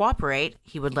she would cooperate,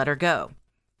 he would let her go.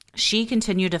 She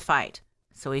continued to fight,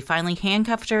 so he finally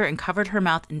handcuffed her and covered her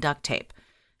mouth in duct tape.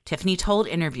 Tiffany told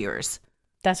interviewers,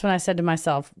 that's when I said to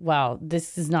myself, wow,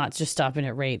 this is not just stopping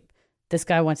at rape. This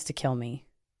guy wants to kill me.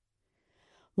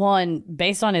 Well, and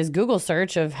based on his Google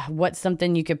search of what's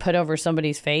something you could put over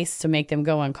somebody's face to make them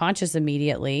go unconscious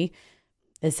immediately,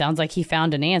 it sounds like he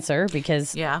found an answer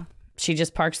because she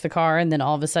just parks the car and then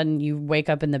all of a sudden you wake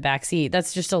up in the back seat.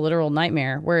 That's just a literal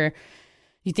nightmare where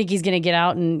you think he's going to get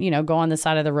out and, go on the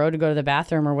side of the road to go to the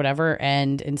bathroom or whatever.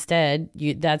 And instead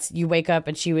you wake up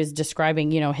and she was describing,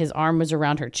 his arm was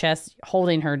around her chest,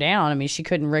 holding her down. I mean, she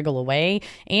couldn't wriggle away,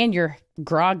 and you're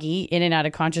groggy, in and out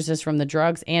of consciousness from the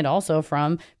drugs and also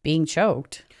from being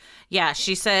choked. Yeah,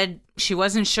 she said she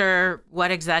wasn't sure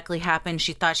what exactly happened.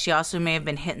 She thought she also may have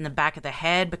been hit in the back of the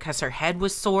head because her head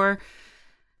was sore.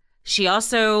 She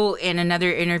also, in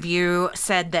another interview,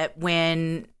 said that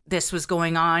when this was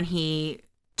going on, he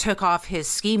took off his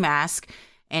ski mask,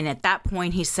 and at that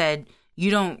point he said, "You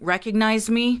don't recognize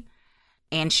me?"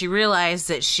 And she realized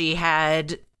that she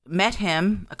had met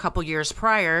him a couple years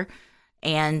prior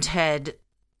and had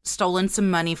stolen some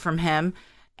money from him,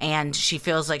 and she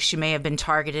feels like she may have been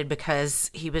targeted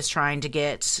because he was trying to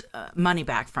get money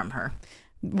back from her.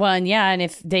 Well, and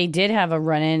if they did have a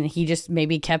run-in, he just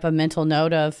maybe kept a mental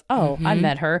note of, I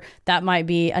met her. That might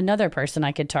be another person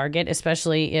I could target,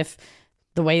 especially if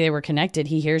the way they were connected,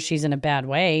 he hears she's in a bad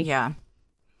way. Yeah.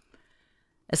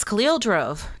 As Khalil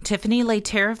drove, Tiffany lay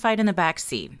terrified in the back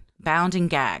seat, bound and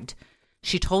gagged.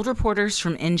 She told reporters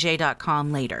from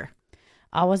NJ.com later,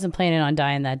 I wasn't planning on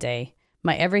dying that day.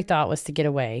 My every thought was to get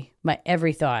away. My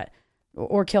every thought.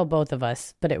 Or kill both of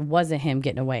us. But it wasn't him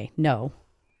getting away. No.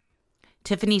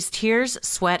 Tiffany's tears,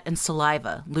 sweat, and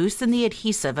saliva loosened the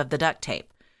adhesive of the duct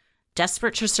tape.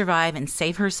 Desperate to survive and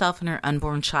save herself and her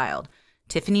unborn child,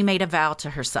 Tiffany made a vow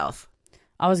to herself.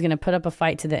 I was going to put up a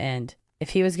fight to the end.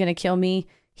 If he was going to kill me,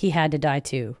 he had to die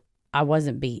too. I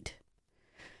wasn't beat.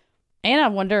 And I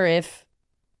wonder if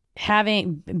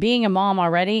being a mom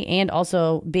already and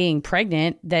also being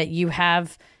pregnant, that you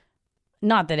have,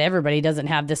 not that everybody doesn't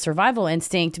have this survival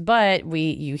instinct, but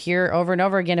you hear over and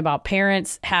over again about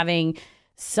parents having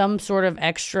some sort of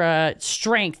extra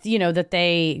strength, that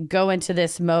they go into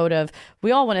this mode of,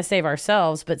 we all want to save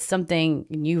ourselves, but something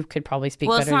you could probably speak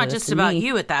better to this. Well, it's not just about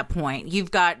you at that point.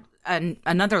 You've got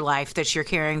another life that you're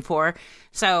caring for.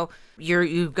 So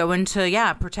you go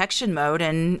into, protection mode,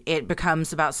 and it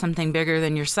becomes about something bigger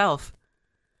than yourself.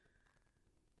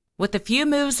 With a few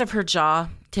moves of her jaw,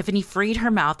 Tiffany freed her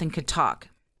mouth and could talk.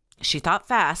 She thought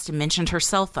fast and mentioned her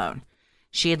cell phone.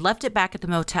 She had left it back at the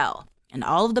motel, and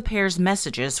all of the pair's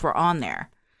messages were on there.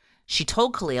 She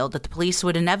told Khalil that the police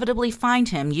would inevitably find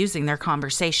him using their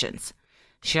conversations.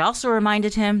 She also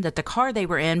reminded him that the car they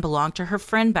were in belonged to her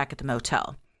friend back at the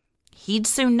motel. He'd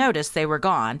soon notice they were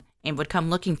gone and would come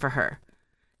looking for her.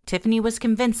 Tiffany was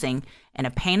convincing, and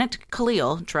a panicked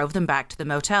Khalil drove them back to the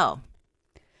motel.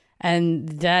 And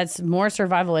that's more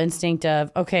survival instinct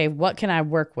of, okay, what can I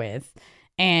work with?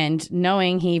 And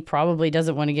knowing he probably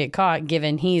doesn't want to get caught,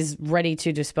 given he's ready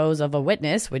to dispose of a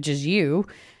witness, which is you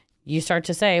start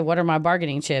to say, what are my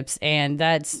bargaining chips? And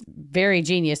that's very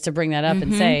genius to bring that up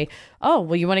and say, oh,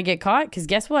 well, you want to get caught? Because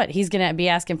guess what? He's going to be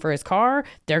asking for his car.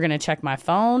 They're going to check my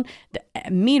phone.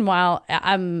 Meanwhile,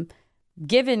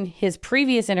 given his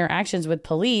previous interactions with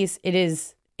police, it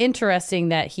is interesting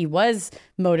that he was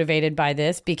motivated by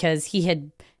this because he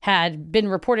had been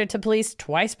reported to police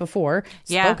twice before,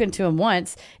 spoken to him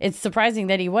once. It's surprising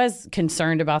that he was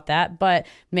concerned about that, but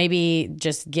maybe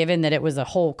just given that it was a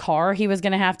whole car he was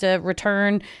going to have to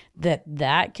return,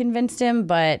 that convinced him.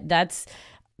 But that's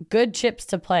good chips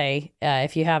to play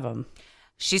if you have them.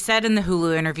 She said in the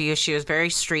Hulu interview she was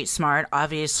very street smart.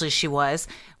 Obviously she was.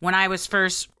 When I was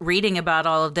first reading about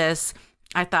all of this,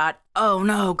 I thought, oh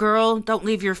no, girl, don't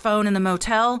leave your phone in the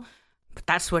motel. But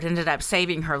that's what ended up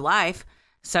saving her life.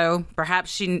 So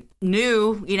perhaps she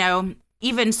knew,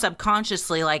 even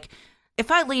subconsciously, like, if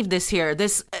I leave this here,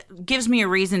 this gives me a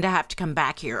reason to have to come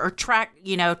back here, or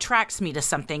tracks me to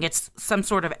something. It's some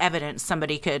sort of evidence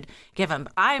somebody could give him.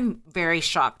 I'm very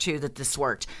shocked too that this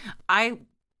worked. I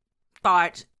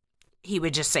thought he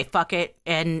would just say fuck it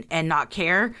and not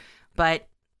care, but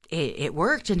it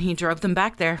worked, and he drove them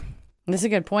back there. That's a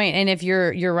good point. And if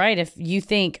you're right, if you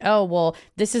think, oh, well,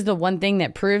 this is the one thing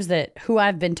that proves that who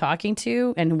I've been talking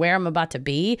to and where I'm about to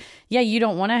be. Yeah, you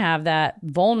don't want to have that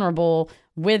vulnerable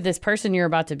with this person you're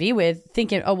about to be with,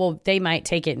 thinking, oh, well, they might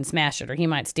take it and smash it, or he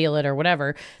might steal it or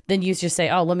whatever. Then you just say,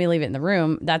 oh, let me leave it in the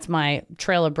room. That's my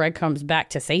trail of breadcrumbs back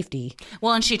to safety.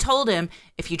 Well, and she told him,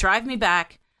 if you drive me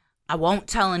back, I won't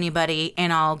tell anybody,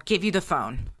 and I'll give you the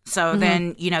phone. So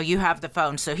then, you have the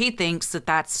phone. So he thinks that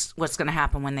that's what's going to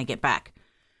happen when they get back.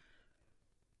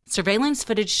 Surveillance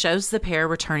footage shows the pair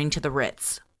returning to the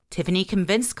Ritz. Tiffany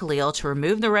convinced Khalil to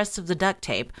remove the rest of the duct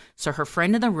tape so her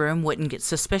friend in the room wouldn't get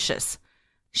suspicious.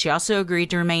 She also agreed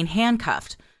to remain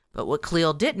handcuffed, but what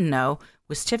Khalil didn't know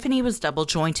was Tiffany was double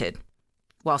jointed.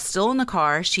 While still in the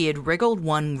car, she had wriggled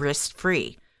one wrist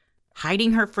free.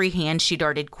 Hiding her free hand, she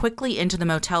darted quickly into the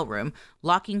motel room,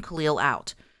 locking Khalil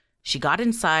out. She got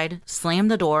inside,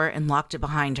 slammed the door, and locked it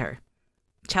behind her.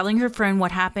 Telling her friend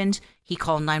what happened, he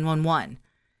called 911.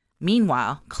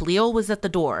 Meanwhile, Khalil was at the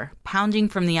door, pounding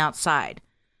from the outside.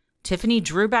 Tiffany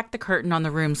drew back the curtain on the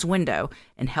room's window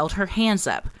and held her hands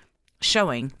up,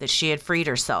 showing that she had freed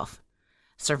herself.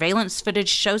 Surveillance footage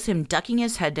shows him ducking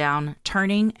his head down,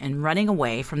 turning, and running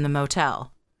away from the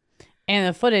motel. And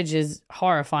the footage is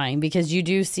horrifying because you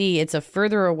do see it's a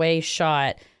further away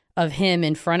shot of him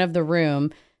in front of the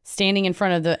room, standing in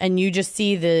front of and you just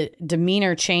see the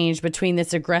demeanor change between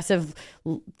this aggressive,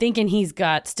 thinking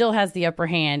still has the upper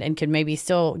hand and can maybe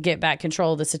still get back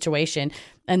control of the situation.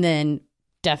 And then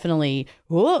definitely,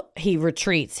 he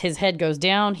retreats. His head goes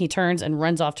down. He turns and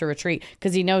runs off to retreat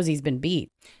because he knows he's been beat.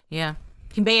 Yeah.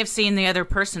 He may have seen the other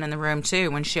person in the room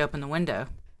too when she opened the window.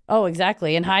 Oh,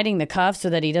 exactly. And hiding the cuff so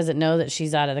that he doesn't know that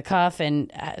she's out of the cuff, and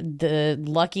the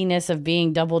luckiness of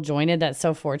being double jointed. That's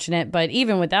so fortunate. But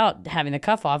even without having the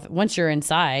cuff off, once you're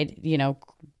inside,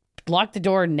 lock the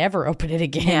door, never open it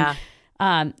again.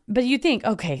 Yeah. But you think,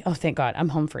 okay, oh, thank God, I'm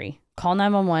home free. Call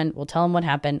 911. We'll tell him what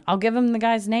happened. I'll give him the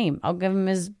guy's name. I'll give him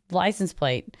his license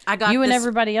plate. I got you and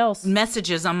everybody else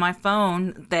messages on my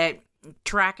phone that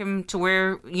track him to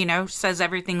where, says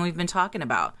everything we've been talking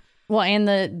about. Well, and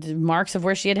the marks of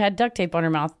where she had duct tape on her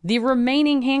mouth. The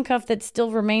remaining handcuff that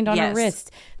still remained on her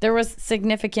wrist. There was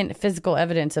significant physical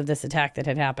evidence of this attack that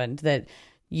had happened that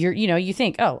you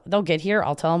think, oh, they'll get here.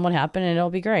 I'll tell them what happened and it'll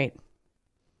be great.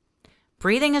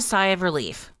 Breathing a sigh of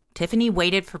relief, Tiffany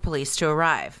waited for police to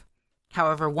arrive.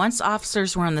 However, once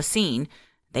officers were on the scene,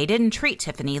 they didn't treat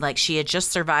Tiffany like she had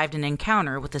just survived an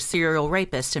encounter with a serial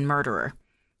rapist and murderer.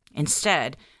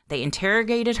 Instead, they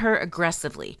interrogated her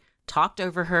aggressively, talked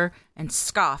over her, and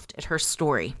scoffed at her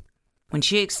story. When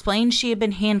she explained she had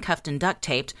been handcuffed and duct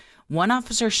taped, one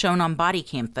officer shown on body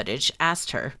cam footage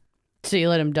asked her, "So you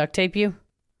let him duct tape you?"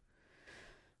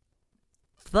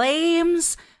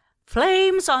 Flames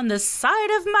on the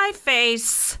side of my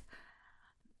face.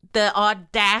 The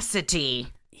audacity.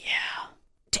 Yeah.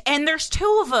 And there's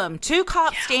two of them, two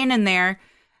cops standing there.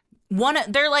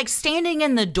 They're like standing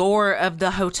in the door of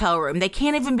the hotel room. They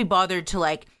can't even be bothered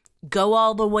to go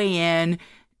all the way in,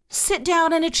 sit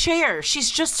down in a chair.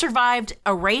 She's just survived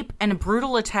a rape and a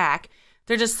brutal attack.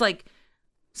 They're just like,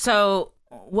 so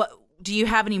what? do you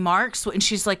have any marks? And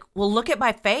she's like, well, look at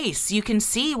my face. You can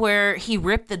see where he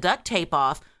ripped the duct tape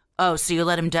off. Oh, so you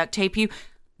let him duct tape you?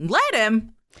 Let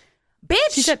him?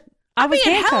 Bitch, She said, I was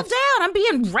being held handcuffed. down. I'm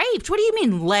being raped. What do you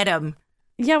mean, let him?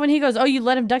 Yeah, when he goes, oh, you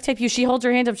let him duct tape you, she holds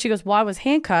her hand up. She goes, well, I was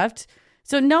handcuffed.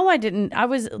 So no, I didn't. I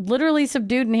was literally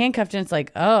subdued and handcuffed. And it's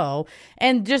like, oh.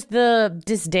 And just the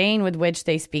disdain with which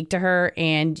they speak to her.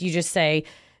 And you just say,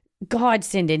 God,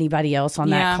 send anybody else on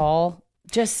that call.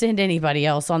 Just send anybody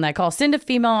else on that call. Send a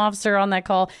female officer on that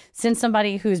call. Send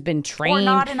somebody who's been trained. Or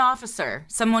not an officer.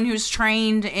 Someone who's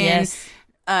trained in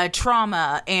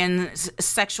trauma and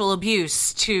sexual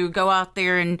abuse to go out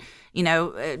there and,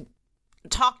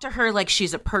 talk to her like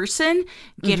she's a person,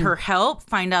 get her help,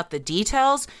 find out the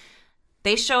details.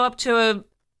 They show up to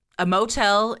a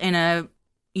motel in a,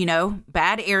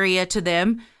 bad area to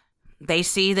them. They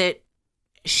see that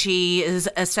she is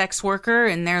a sex worker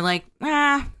and they're like,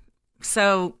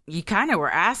 so you kind of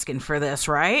were asking for this,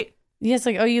 right? Yeah, it's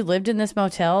like, oh, you lived in this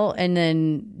motel and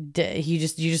then you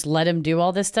just let him do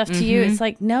all this stuff to you. It's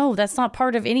like, no, that's not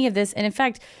part of any of this. And in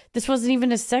fact, this wasn't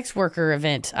even a sex worker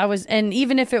event. And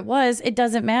even if it was, it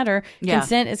doesn't matter. Yeah.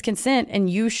 Consent is consent, and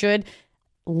you should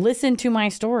listen to my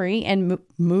story and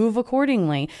move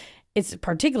accordingly. It's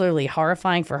particularly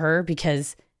horrifying for her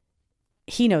because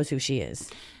he knows who she is.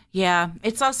 Yeah,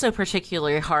 it's also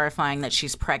particularly horrifying that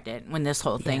she's pregnant when this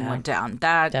whole thing went down.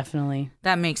 That definitely.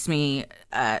 That makes me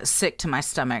sick to my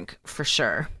stomach for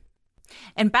sure.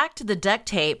 And back to the duct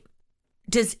tape.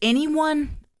 Does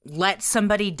anyone let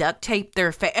somebody duct tape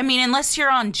their face? I mean, unless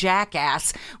you're on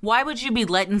Jackass, why would you be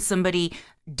letting somebody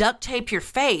duct tape your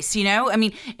face, I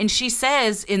mean, and she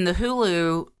says in the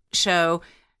Hulu show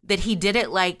that he did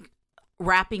it like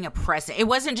wrapping a present. It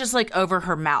wasn't just like over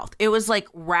her mouth. It was like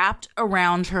wrapped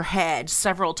around her head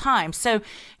several times. So,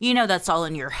 that's all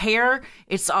in your hair.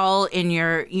 It's all in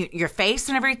your face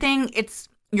and everything.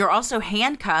 You're also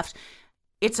handcuffed.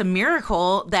 It's a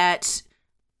miracle that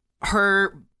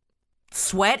her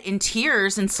sweat and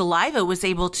tears and saliva was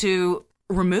able to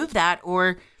remove that,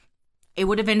 or it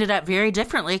would have ended up very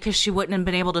differently because she wouldn't have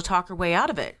been able to talk her way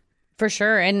out of it. For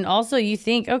sure. And also you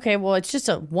think, okay, well, it's just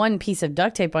one piece of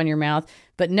duct tape on your mouth.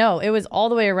 But no, it was all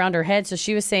the way around her head. So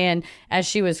she was saying as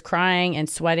she was crying and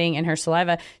sweating and her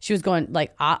saliva, she was going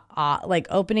like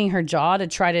opening her jaw to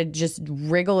try to just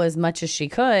wriggle as much as she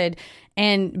could.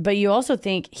 But you also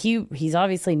think he's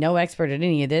obviously no expert at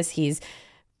any of this. He's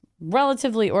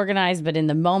relatively organized, but in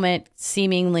the moment,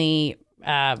 seemingly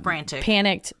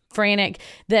panicked, frantic,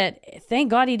 that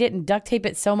thank God he didn't duct tape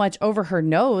it so much over her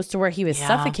nose to where he was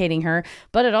suffocating her.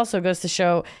 But it also goes to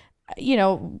show,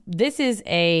 this is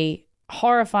a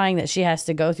horrifying that she has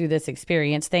to go through this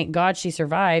experience. Thank God she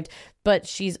survived,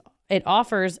 but it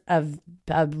offers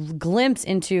a glimpse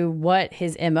into what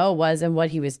his MO was and what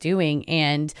he was doing.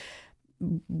 And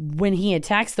when he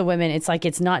attacks the women, it's like,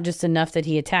 it's not just enough that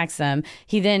he attacks them.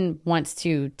 He then wants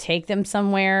to take them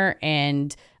somewhere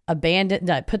and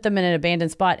put them in an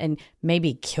abandoned spot and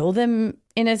maybe kill them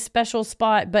in a special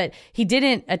spot. But he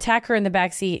didn't attack her in the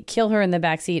backseat, kill her in the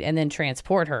backseat, and then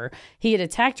transport her. He had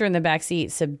attacked her in the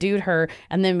backseat, subdued her,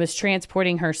 and then was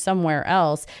transporting her somewhere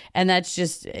else. And it's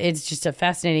just a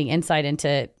fascinating insight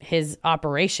into his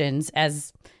operations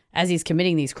as he's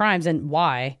committing these crimes and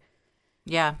why.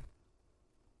 Yeah.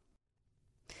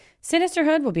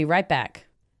 Sinisterhood will be right back.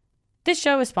 This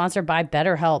show is sponsored by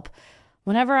BetterHelp.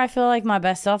 Whenever I feel like my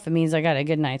best self, it means I got a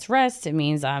good night's rest. It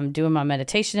means I'm doing my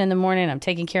meditation in the morning. I'm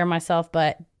taking care of myself.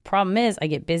 But problem is, I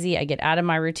get busy. I get out of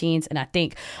my routines. And I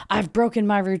think I've broken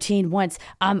my routine once.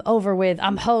 I'm over with.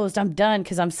 I'm hosed. I'm done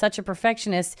because I'm such a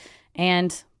perfectionist.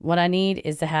 And what I need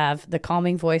is to have the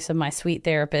calming voice of my sweet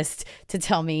therapist to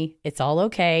tell me it's all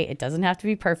okay. It doesn't have to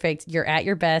be perfect. You're at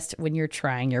your best when you're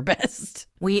trying your best.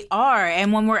 We are.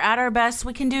 And when we're at our best,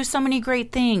 we can do so many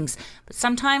great things. But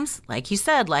sometimes, like you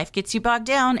said, life gets you bogged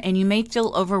down and you may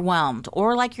feel overwhelmed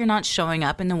or like you're not showing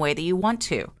up in the way that you want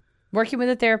to. Working with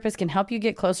a therapist can help you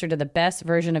get closer to the best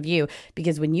version of you,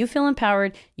 because when you feel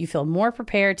empowered, you feel more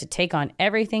prepared to take on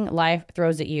everything life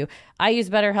throws at you. I use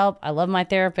BetterHelp. I love my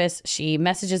therapist. She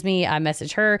messages me. I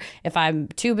message her. If I'm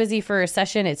too busy for a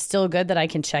session, it's still good that I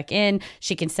can check in.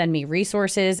 She can send me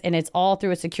resources, and it's all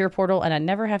through a secure portal, and I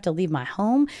never have to leave my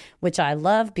home, which I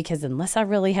love, because unless I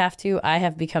really have to, I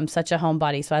have become such a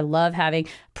homebody. So I love having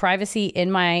privacy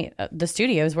in the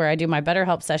studios where I do my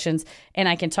BetterHelp sessions, and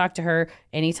I can talk to her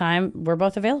anytime we're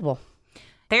both available.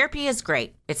 Therapy is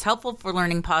great. It's helpful for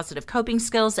learning positive coping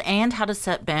skills and how to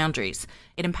set boundaries.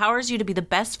 It empowers you to be the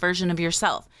best version of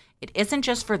yourself. It isn't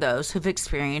just for those who've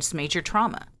experienced major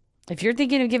trauma. If you're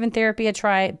thinking of giving therapy a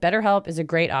try, BetterHelp is a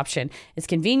great option. It's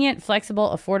convenient, flexible,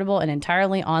 affordable, and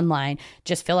entirely online.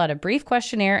 Just fill out a brief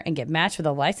questionnaire and get matched with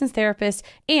a licensed therapist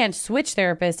and switch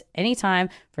therapists anytime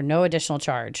for no additional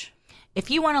charge. If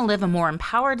you want to live a more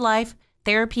empowered life,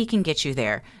 therapy can get you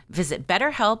there. Visit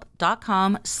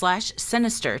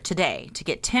betterhelp.com/sinister today to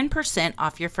get 10%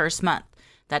 off your first month.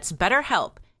 That's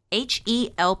BetterHelp,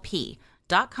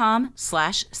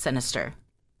 HELP.com/sinister.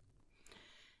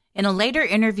 In a later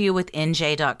interview with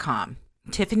NJ.com,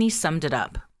 Tiffany summed it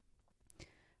up.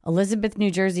 Elizabeth,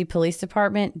 New Jersey Police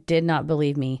Department did not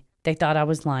believe me. They thought I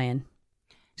was lying.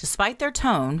 Despite their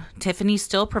tone, Tiffany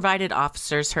still provided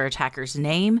officers her attacker's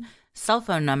name, cell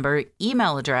phone number,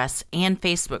 email address, and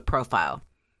Facebook profile.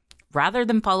 Rather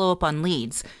than follow up on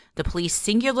leads, the police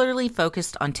singularly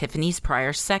focused on Tiffany's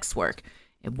prior sex work,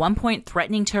 at one point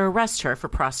threatening to arrest her for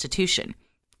prostitution,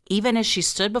 even as she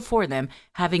stood before them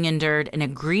having endured an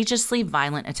egregiously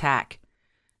violent attack.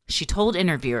 She told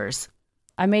interviewers,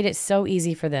 I made it so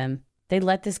easy for them. They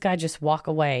let this guy just walk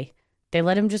away. They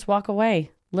let him just walk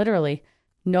away. Literally.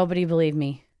 Nobody believed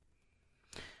me.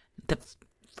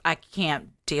 I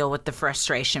can't deal with the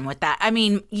frustration with that. I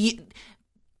mean,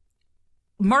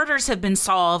 murders have been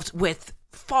solved with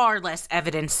far less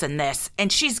evidence than this.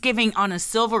 And she's giving on a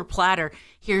silver platter,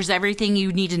 here's everything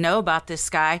you need to know about this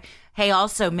guy. Hey,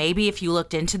 also, maybe if you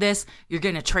looked into this, you're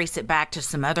going to trace it back to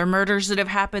some other murders that have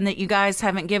happened that you guys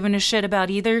haven't given a shit about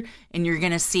either. And you're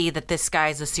going to see that this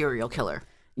guy's a serial killer.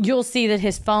 You'll see that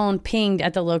his phone pinged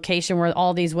at the location where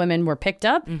all these women were picked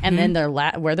up and then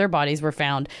where their bodies were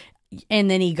found.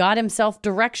 And then he got himself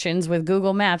directions with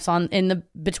Google Maps in the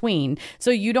between.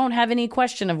 So you don't have any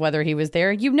question of whether he was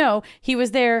there. You know he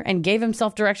was there and gave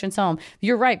himself directions home.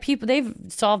 You're right. People, they've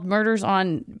solved murders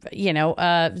on,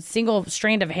 a single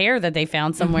strand of hair that they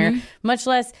found somewhere, much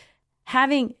less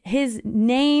having his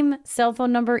name, cell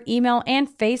phone number, email, and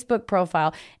Facebook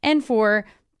profile. And for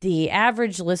the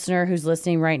average listener who's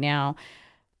listening right now,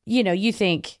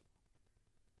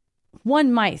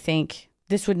 one might think,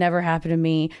 this would never happen to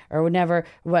me, or whatever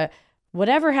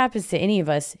happens to any of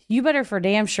us, you better for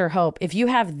damn sure hope if you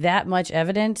have that much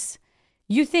evidence,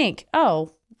 you think,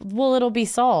 oh, well, it'll be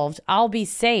solved. I'll be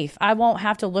safe. I won't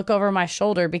have to look over my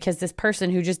shoulder because this person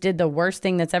who just did the worst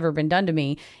thing that's ever been done to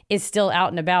me is still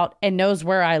out and about and knows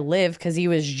where I live because he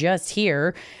was just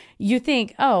here. You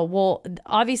think, oh, well,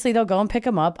 obviously they'll go and pick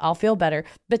him up. I'll feel better.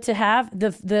 But to have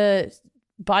the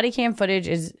body cam footage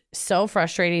is so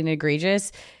frustrating and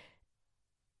egregious.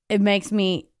 It makes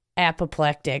me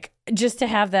apoplectic just to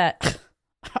have that.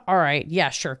 All right. Yeah,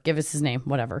 sure. Give us his name,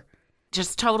 whatever.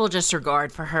 Just total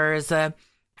disregard for her as a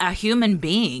human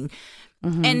being.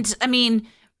 And I mean,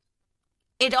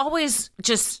 it always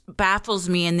just baffles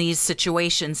me in these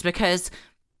situations because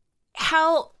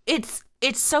how it's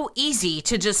so easy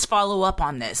to just follow up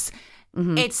on this.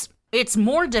 It's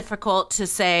more difficult to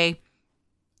say,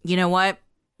 you know what?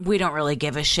 We don't really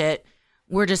give a shit.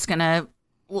 We're just going to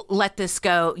let this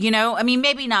go. I mean,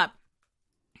 maybe not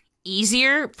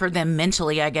easier for them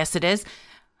mentally, I guess it is.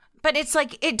 But it's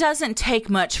like, it doesn't take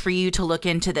much for you to look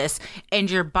into this. And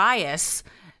your bias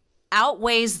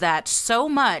outweighs that so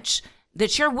much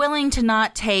that you're willing to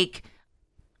not take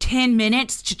 10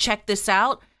 minutes to check this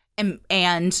out.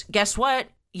 And guess what?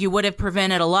 You would have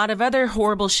prevented a lot of other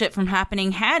horrible shit from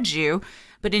happening had you.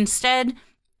 But instead,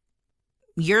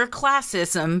 your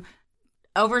classism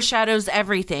overshadows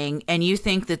everything, and you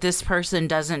think that this person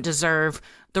doesn't deserve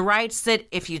the rights that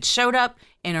if you'd showed up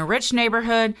in a rich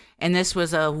neighborhood and this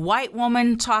was a white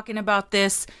woman talking about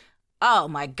this, oh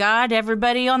my God,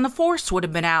 everybody on the force would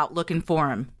have been out looking for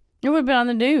him. It would have been on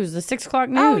the news, the 6 o'clock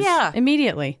news. Oh, yeah.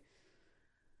 Immediately.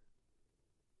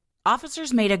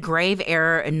 Officers made a grave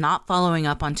error in not following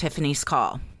up on Tiffany's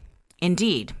call.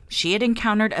 Indeed, she had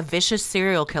encountered a vicious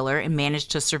serial killer and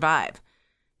managed to survive.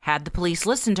 Had the police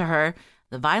listened to her,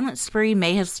 the violent spree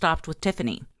may have stopped with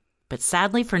Tiffany. But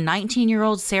sadly for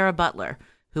 19-year-old Sarah Butler,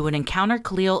 who would encounter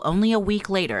Khalil only a week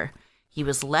later, he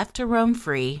was left to roam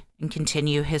free and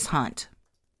continue his hunt.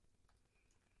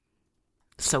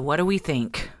 So what do we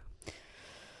think?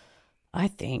 I'm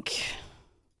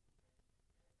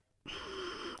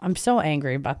so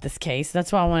angry about this case.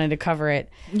 That's why I wanted to cover it.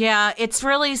 Yeah, it's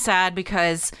really sad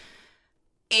because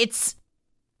it's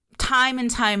time and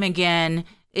time again,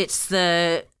 it's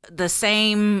the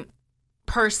same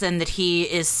person that he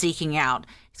is seeking out.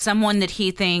 Someone that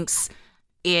he thinks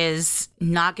is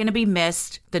not going to be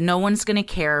missed, that no one's going to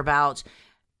care about.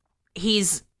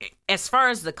 He's, as far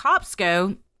as the cops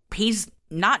go, he's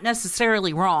not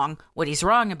necessarily wrong. What he's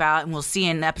wrong about, and we'll see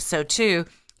in episode 2,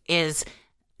 is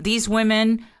these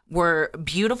women were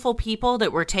beautiful people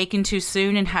that were taken too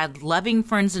soon and had loving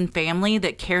friends and family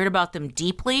that cared about them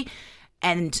deeply.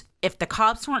 And if the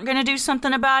cops weren't going to do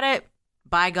something about it,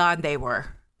 by God, they were.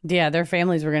 Yeah, their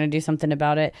families were going to do something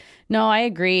about it. No, I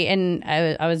agree. And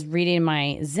I was reading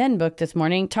my Zen book this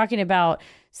morning talking about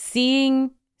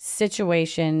seeing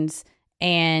situations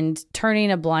and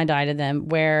turning a blind eye to them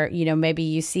where, you know, maybe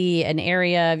you see an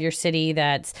area of your city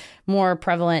that's more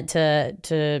prevalent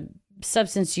to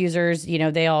substance users, you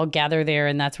know, they all gather there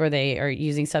and that's where they are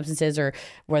using substances, or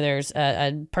where there's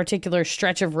a particular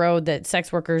stretch of road that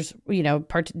sex workers,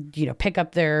 pick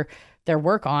up their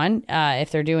work on,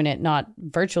 if they're doing it not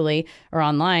virtually or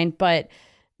online, but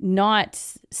not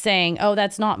saying, oh,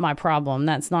 that's not my problem.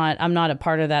 I'm not a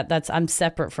part of that. I'm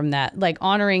separate from that. Like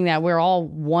honoring that we're all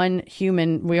one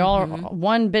human, we all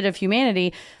one bit of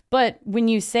humanity. But when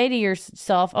you say to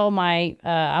yourself, oh,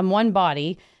 I'm one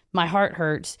body, my heart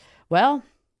hurts. Well,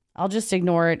 I'll just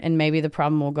ignore it and maybe the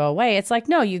problem will go away. It's like,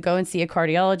 no, you go and see a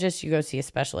cardiologist, you go see a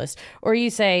specialist, or you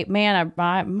say, man,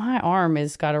 my arm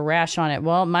has got a rash on it.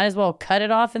 Well, might as well cut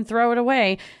it off and throw it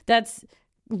away. That's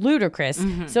ludicrous.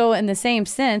 So in the same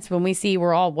sense, when we see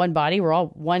we're all one body, we're all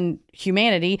one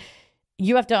humanity,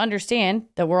 you have to understand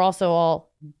that we're also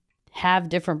all have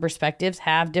different perspectives,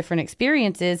 have different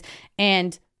experiences,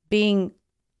 and being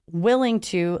willing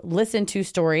to listen to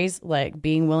stories, like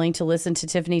being willing to listen to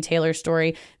Tiffany Taylor's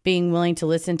story, being willing to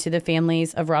listen to the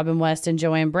families of Robin West and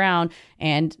Joanne Brown,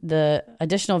 and the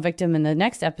additional victim in the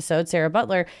next episode, Sarah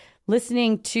Butler,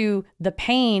 listening to the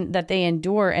pain that they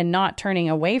endure and not turning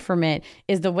away from it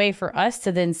is the way for us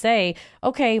to then say,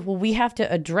 okay, well, we have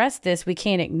to address this. We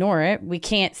can't ignore it. We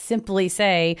can't simply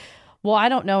say, well, I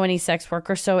don't know any sex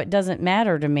workers, so it doesn't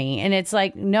matter to me. And it's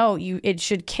like, no, it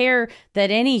should care that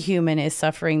any human is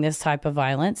suffering this type of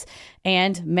violence.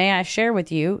 And may I share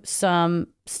with you some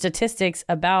statistics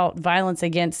about violence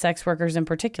against sex workers in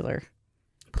particular?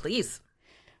 Please.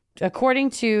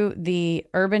 According to the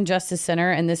Urban Justice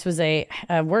Center, and this was a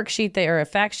worksheet a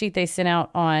fact sheet they sent out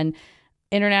on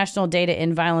international data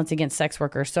in violence against sex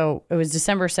workers. So it was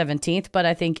December 17th, but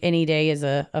I think any day is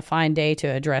a fine day to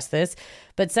address this.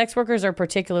 But sex workers are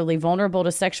particularly vulnerable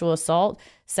to sexual assault.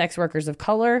 Sex workers of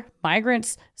color,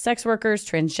 migrants, sex workers,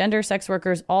 transgender sex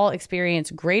workers all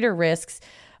experience greater risks.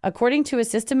 According to a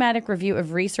systematic review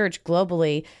of research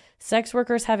globally, sex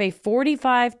workers have a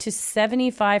 45 to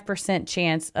 75%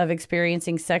 chance of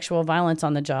experiencing sexual violence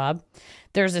on the job.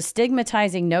 There's a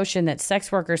stigmatizing notion that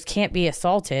sex workers can't be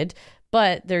assaulted,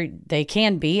 but they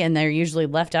can be, and they're usually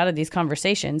left out of these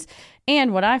conversations.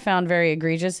 And what I found very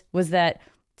egregious was that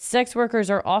sex workers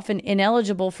are often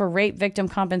ineligible for rape victim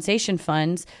compensation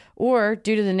funds, or,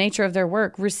 due to the nature of their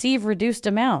work, receive reduced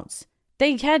amounts.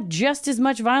 They had just as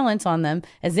much violence on them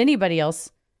as anybody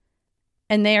else,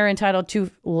 and they are entitled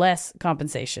to less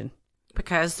compensation.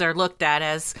 Because they're looked at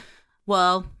as,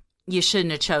 well, you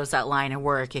shouldn't have chose that line of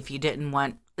work if you didn't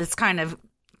want, this kind of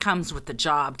comes with the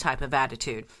job type of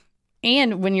attitude.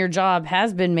 And when your job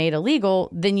has been made illegal,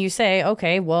 then you say,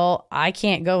 okay, well, I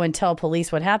can't go and tell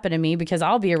police what happened to me because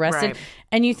I'll be arrested. Right.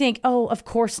 And you think, oh, of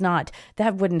course not.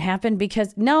 That wouldn't happen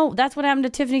because, no, that's what happened to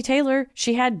Tiffany Taylor.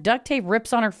 She had duct tape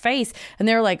rips on her face. And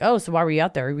they're like, oh, so why were you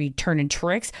out there? Are we turning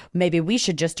tricks? Maybe we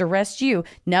should just arrest you.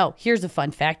 No, here's a fun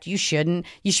fact. You shouldn't.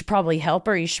 You should probably help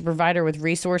her. You should provide her with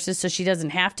resources so she doesn't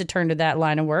have to turn to that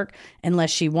line of work unless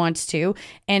she wants to.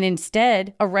 And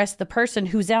instead, arrest the person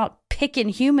who's out picking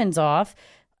humans off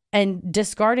and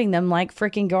discarding them like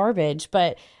freaking garbage.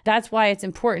 But that's why it's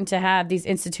important to have these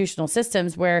institutional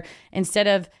systems where instead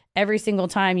of every single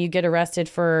time you get arrested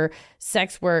for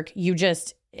sex work, you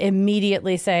just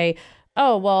immediately say,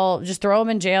 oh, well, just throw them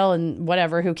in jail and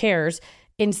whatever, who cares?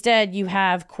 Instead, you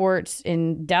have courts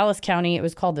in Dallas County. It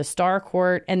was called the Star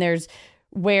Court. And there's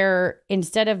where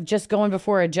instead of just going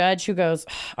before a judge who goes,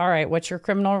 all right, what's your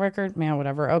criminal record? Man,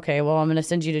 whatever. Okay, well, I'm going to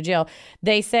send you to jail.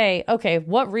 They say, okay,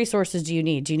 what resources do you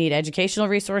need? Do you need educational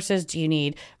resources? Do you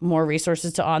need more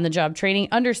resources to on-the-job training?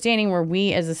 Understanding where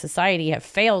we as a society have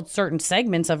failed certain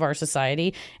segments of our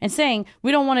society and saying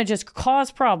we don't want to just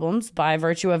cause problems by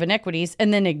virtue of inequities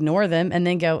and then ignore them and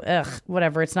then go, ugh,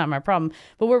 whatever, it's not my problem.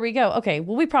 But where we go, okay,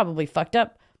 well, we probably fucked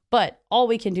up, but all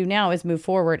we can do now is move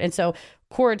forward. And so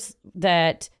courts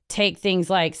that take things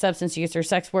like substance use or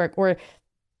sex work or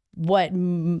what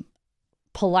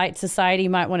polite society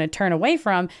might want to turn away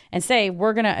from and say,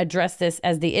 we're going to address this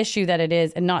as the issue that it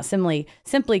is and not simply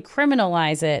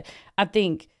criminalize it. I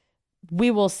think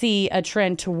we will see a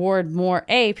trend toward more,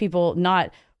 people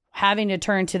not having to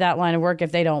turn to that line of work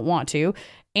if they don't want to.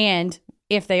 And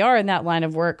if they are in that line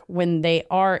of work, when they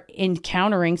are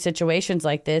encountering situations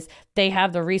like this, they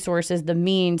have the resources, the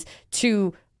means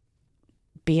to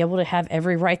be able to have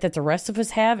every right that the rest of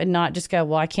us have and not just go,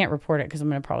 well, I can't report it because I'm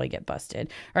going to probably get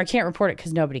busted, or I can't report it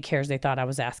because nobody cares. They thought I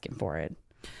was asking for it.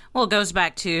 Well, it goes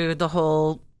back to the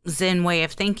whole Zen way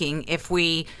of thinking. If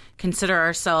we consider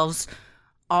ourselves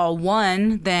all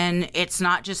one, then it's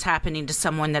not just happening to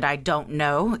someone that I don't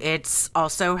know. It's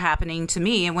also happening to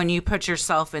me. And when you put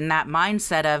yourself in that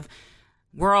mindset of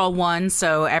we're all one,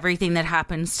 so everything that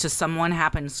happens to someone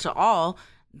happens to all,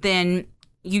 then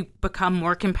you become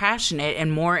more compassionate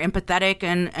and more empathetic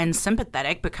and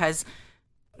sympathetic, because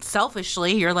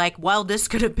selfishly you're like, well, this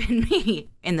could have been me.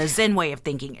 In the Zen way of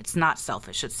thinking, it's not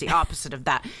selfish. It's the opposite of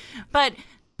that. But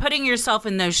putting yourself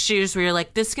in those shoes where you're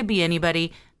like, this could be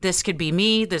anybody. This could be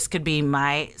me. This could be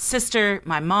my sister,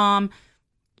 my mom.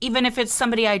 Even if it's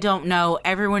somebody I don't know,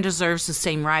 everyone deserves the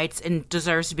same rights and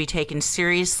deserves to be taken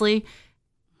seriously.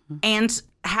 And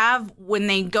when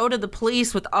they go to the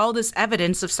police with all this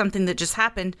evidence of something that just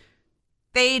happened,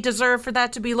 they deserve for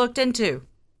that to be looked into.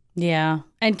 Yeah.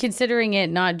 And considering it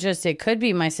not just, it could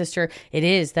be my sister. It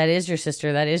is. That is your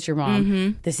sister. That is your mom.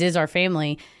 Mm-hmm. This is our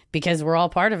family, because we're all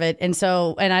part of it. And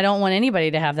so, and I don't want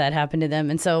anybody to have that happen to them.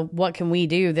 And so what can we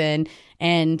do then?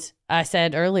 And I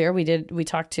said earlier, we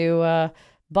talked to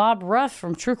Bob Ruff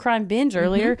from True Crime Binge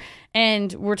earlier. Mm-hmm.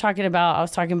 And I was talking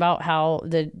about how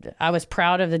I was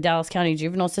proud of the Dallas County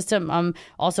juvenile system. I'm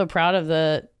also proud of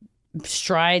the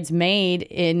strides made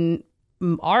in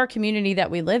our community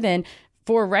that we live in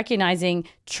for recognizing,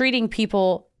 treating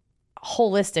people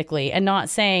holistically, and not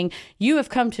saying you have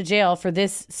come to jail for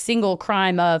this single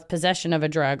crime of possession of a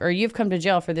drug, or you've come to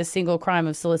jail for this single crime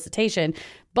of solicitation.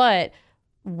 But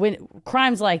when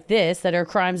crimes like this that are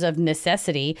crimes of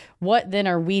necessity, what then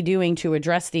are we doing to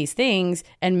address these things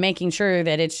and making sure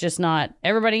that it's just not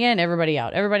everybody in, everybody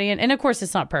out, everybody in? And of course,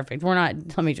 it's not perfect.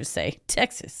 Let me just say,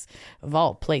 Texas, of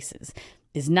all places,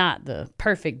 is not the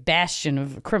perfect bastion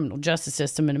of a criminal justice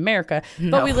system in America,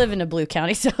 but we live in a blue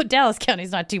county, so Dallas County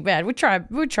is not too bad. We try.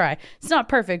 It's not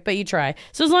perfect, but you try.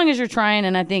 So as long as you're trying,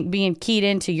 and I think being keyed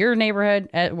into your neighborhood,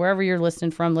 wherever you're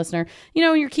listening from, listener,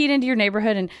 you're keyed into your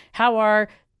neighborhood and how are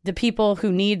the people who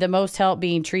need the most help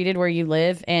being treated where you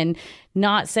live, and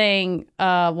not saying,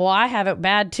 well, I have it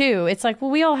bad too. It's like,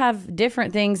 well, we all have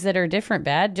different things that are different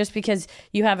bad. Just because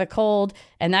you have a cold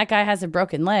and that guy has a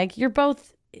broken leg,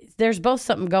 there's both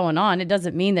something going on. It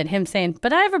doesn't mean that him saying,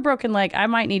 but I have a broken leg, I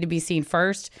might need to be seen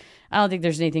first. I don't think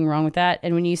there's anything wrong with that.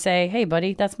 And when you say, hey,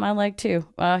 buddy, that's my leg too,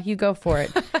 you go for it.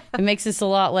 It makes us a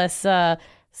lot less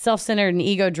self-centered and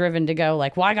ego-driven to go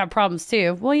like, well, I got problems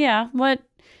too. Well, yeah, what?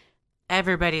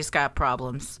 Everybody's got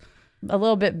problems. A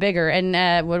little bit bigger.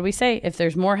 And what do we say? If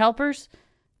there's more helpers,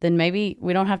 then maybe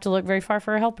we don't have to look very far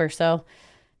for a helper. So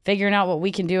figuring out what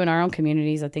we can do in our own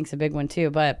communities, I think, is a big one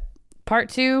too. But part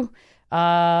 2...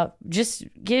 just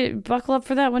buckle up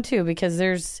for that one too,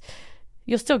 because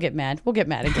you'll still get mad. We'll get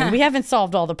mad again. We haven't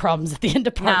solved all the problems at the end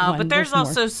of part 1. No, but there's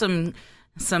also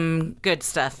some good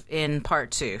stuff in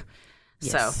part 2.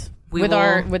 Yes. So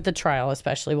with the trial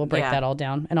especially, we'll break that all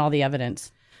down and all the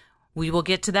evidence. We will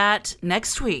get to that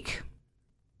next week.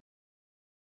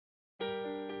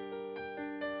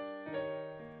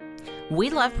 We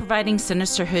love providing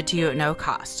Sinisterhood to you at no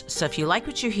cost, so if you like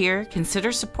what you hear,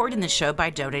 consider supporting the show by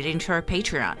donating to our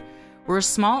Patreon. We're a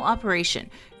small operation,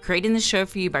 creating the show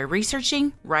for you by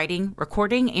researching, writing,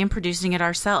 recording, and producing it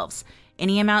ourselves.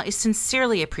 Any amount is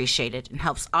sincerely appreciated and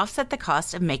helps offset the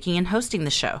cost of making and hosting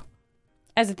the show.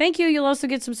 As a thank you, you'll also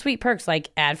get some sweet perks like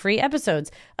ad-free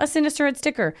episodes, a Sinisterhood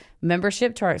sticker,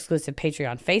 membership to our exclusive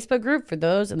Patreon Facebook group for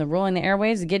those in the Rolling the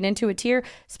Airwaves and Getting Into It tier,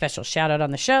 special shout-out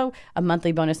on the show, a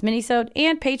monthly bonus minisode,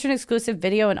 and patron-exclusive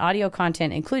video and audio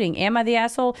content, including Am I the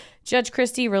Asshole?, Judge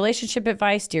Christie, Relationship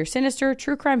Advice, Dear Sinister,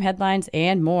 True Crime Headlines,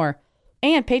 and more.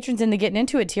 And patrons in the Getting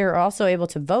Into It tier are also able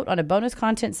to vote on a bonus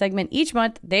content segment each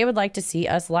month they would like to see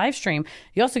us live stream.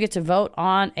 You also get to vote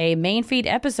on a main feed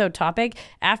episode topic.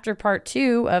 After part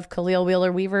 2 of Khalil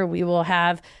Wheeler-Weaver, we will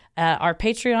have our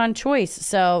Patreon choice.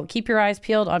 So keep your eyes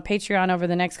peeled on Patreon over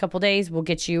the next couple days. We'll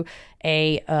get you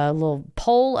a little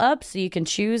poll up so you can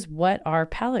choose what our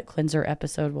palate cleanser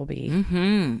episode will be.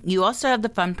 Mm-hmm. You also have the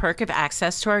fun perk of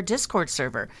access to our Discord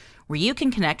server, where you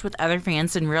can connect with other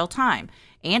fans in real time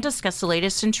and discuss the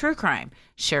latest in true crime,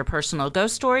 share personal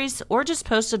ghost stories, or just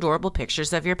post adorable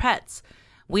pictures of your pets.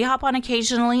 We hop on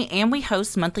occasionally, and we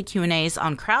host monthly Q&As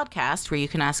on Crowdcast, where you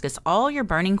can ask us all your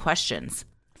burning questions.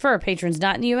 For our patrons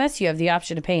not in the U.S., you have the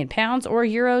option to pay in pounds or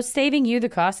euros, saving you the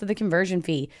cost of the conversion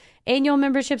fee. Annual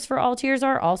memberships for all tiers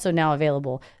are also now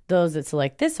available. Those that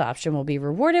select this option will be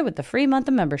rewarded with the free month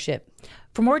of membership.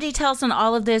 For more details on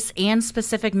all of this and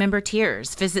specific member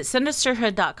tiers, visit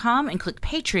Sinisterhood.com and click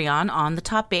Patreon on the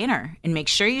top banner. And make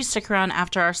sure you stick around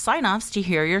after our sign-offs to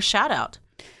hear your shout-out.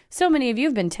 So many of you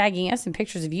have been tagging us in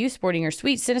pictures of you sporting your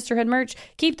sweet Sinisterhood merch.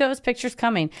 Keep those pictures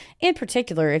coming. In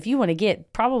particular, if you want to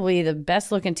get probably the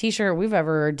best looking t-shirt we've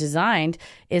ever designed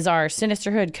is our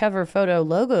Sinisterhood cover photo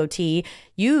logo tee.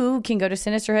 You can go to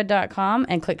Sinisterhood.com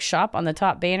and click shop on the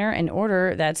top banner and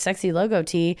order that sexy logo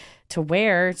tee to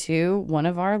wear to one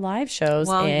of our live shows.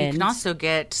 Well, you can also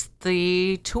get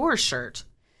the tour shirt.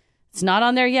 It's not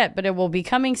on there yet, but it will be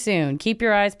coming soon. Keep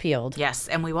your eyes peeled. Yes,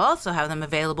 and we will also have them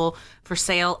available for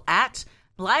sale at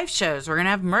live shows. We're going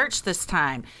to have merch this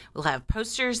time. We'll have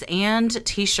posters and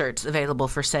T-shirts available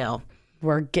for sale.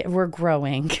 We're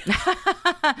growing.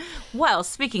 Well,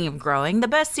 speaking of growing, the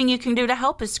best thing you can do to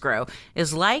help us grow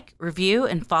is like, review,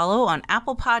 and follow on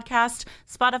Apple Podcasts,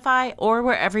 Spotify, or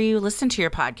wherever you listen to your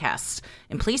podcasts.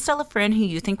 And please tell a friend who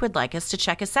you think would like us to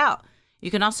check us out. You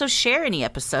can also share any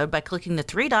episode by clicking the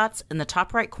 3 dots in the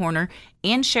top right corner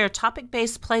and share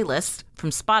topic-based playlists from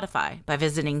Spotify by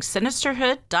visiting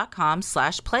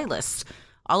Sinisterhood.com/playlists.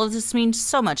 All of this means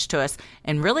so much to us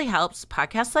and really helps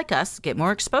podcasts like us get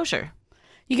more exposure.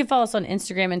 You can follow us on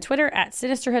Instagram and Twitter at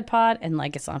SinisterhoodPod and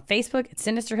like us on Facebook at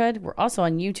Sinisterhood. We're also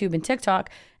on YouTube and TikTok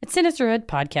at Sinisterhood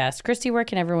Podcast. Christy, where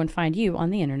can everyone find you on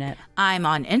the internet? I'm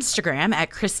on Instagram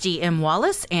at Christy M.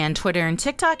 Wallace and Twitter and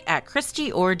TikTok at Christy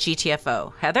or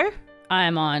GTFO. Heather?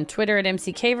 I'm on Twitter at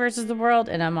MCK versus the world,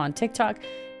 and I'm on TikTok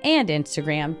and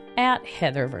Instagram at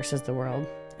Heather versus the world.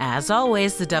 As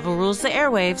always, the devil rules the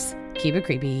airwaves. Keep it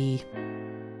creepy.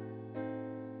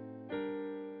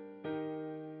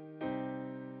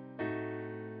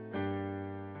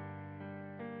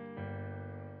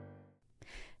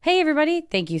 Hey, everybody.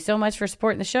 Thank you so much for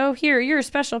supporting the show. Here are your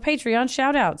special Patreon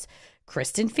shout-outs.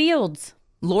 Kristen Fields.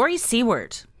 Lori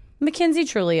Seward. Mackenzie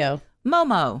Trulio.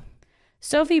 Momo.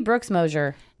 Sophie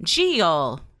Brooks-Mosier.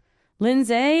 Giol.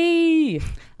 Lindsay.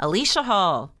 Alicia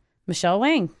Hall. Michelle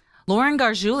Wang. Lauren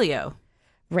Gargiulio.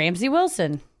 Ramsey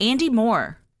Wilson. Andy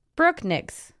Moore. Brooke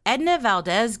Nix. Edna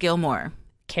Valdez Gilmore.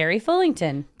 Carrie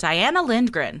Fullington. Diana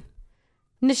Lindgren.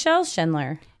 Nichelle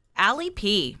Schindler. Allie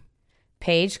P.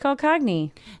 Paige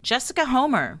Colcagni. Jessica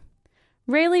Homer.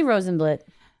 Rayleigh Rosenblatt.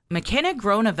 McKenna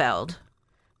Groneveld.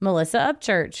 Melissa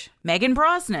Upchurch. Megan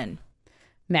Brosnan.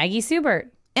 Maggie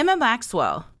Subert. Emma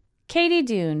Maxwell. Katie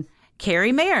Dune.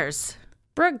 Carrie Mayers.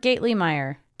 Brooke Gately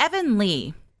Meyer. Evan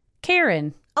Lee.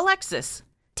 Karen. Alexis.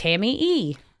 Tammy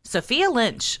E. Sophia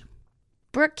Lynch.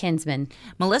 Brooke Kinsman.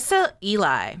 Melissa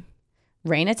Eli.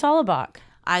 Raina Tallabach.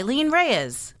 Eileen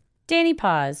Reyes. Danny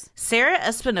Paz. Sarah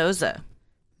Espinoza.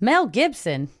 Mel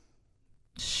Gibson.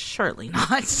 Surely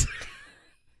not.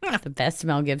 The best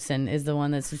Mel Gibson is the one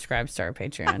that subscribes to our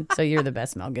Patreon. So you're the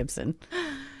best Mel Gibson.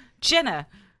 Jenna.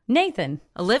 Nathan.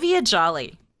 Olivia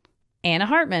Jolly. Anna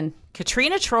Hartman.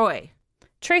 Katrina Troy.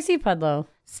 Tracy Pudlow.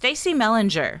 Stacy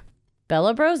Mellinger.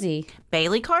 Bella Brosey.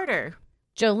 Bailey Carter.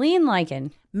 Jolene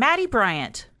Lycan. Maddie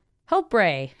Bryant. Hope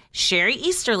Bray. Sherry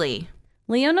Easterly.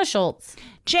 Leona Schultz.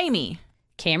 Jamie.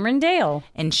 Cameron Dale.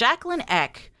 And Jacqueline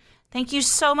Eck. Thank you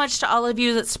so much to all of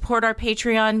you that support our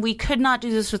Patreon. We could not do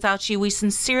this without you. We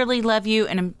sincerely love you,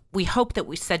 and we hope that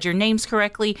we said your names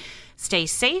correctly. Stay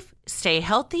safe, stay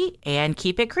healthy, and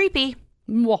keep it creepy.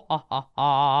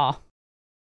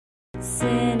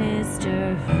 Sinisterhood.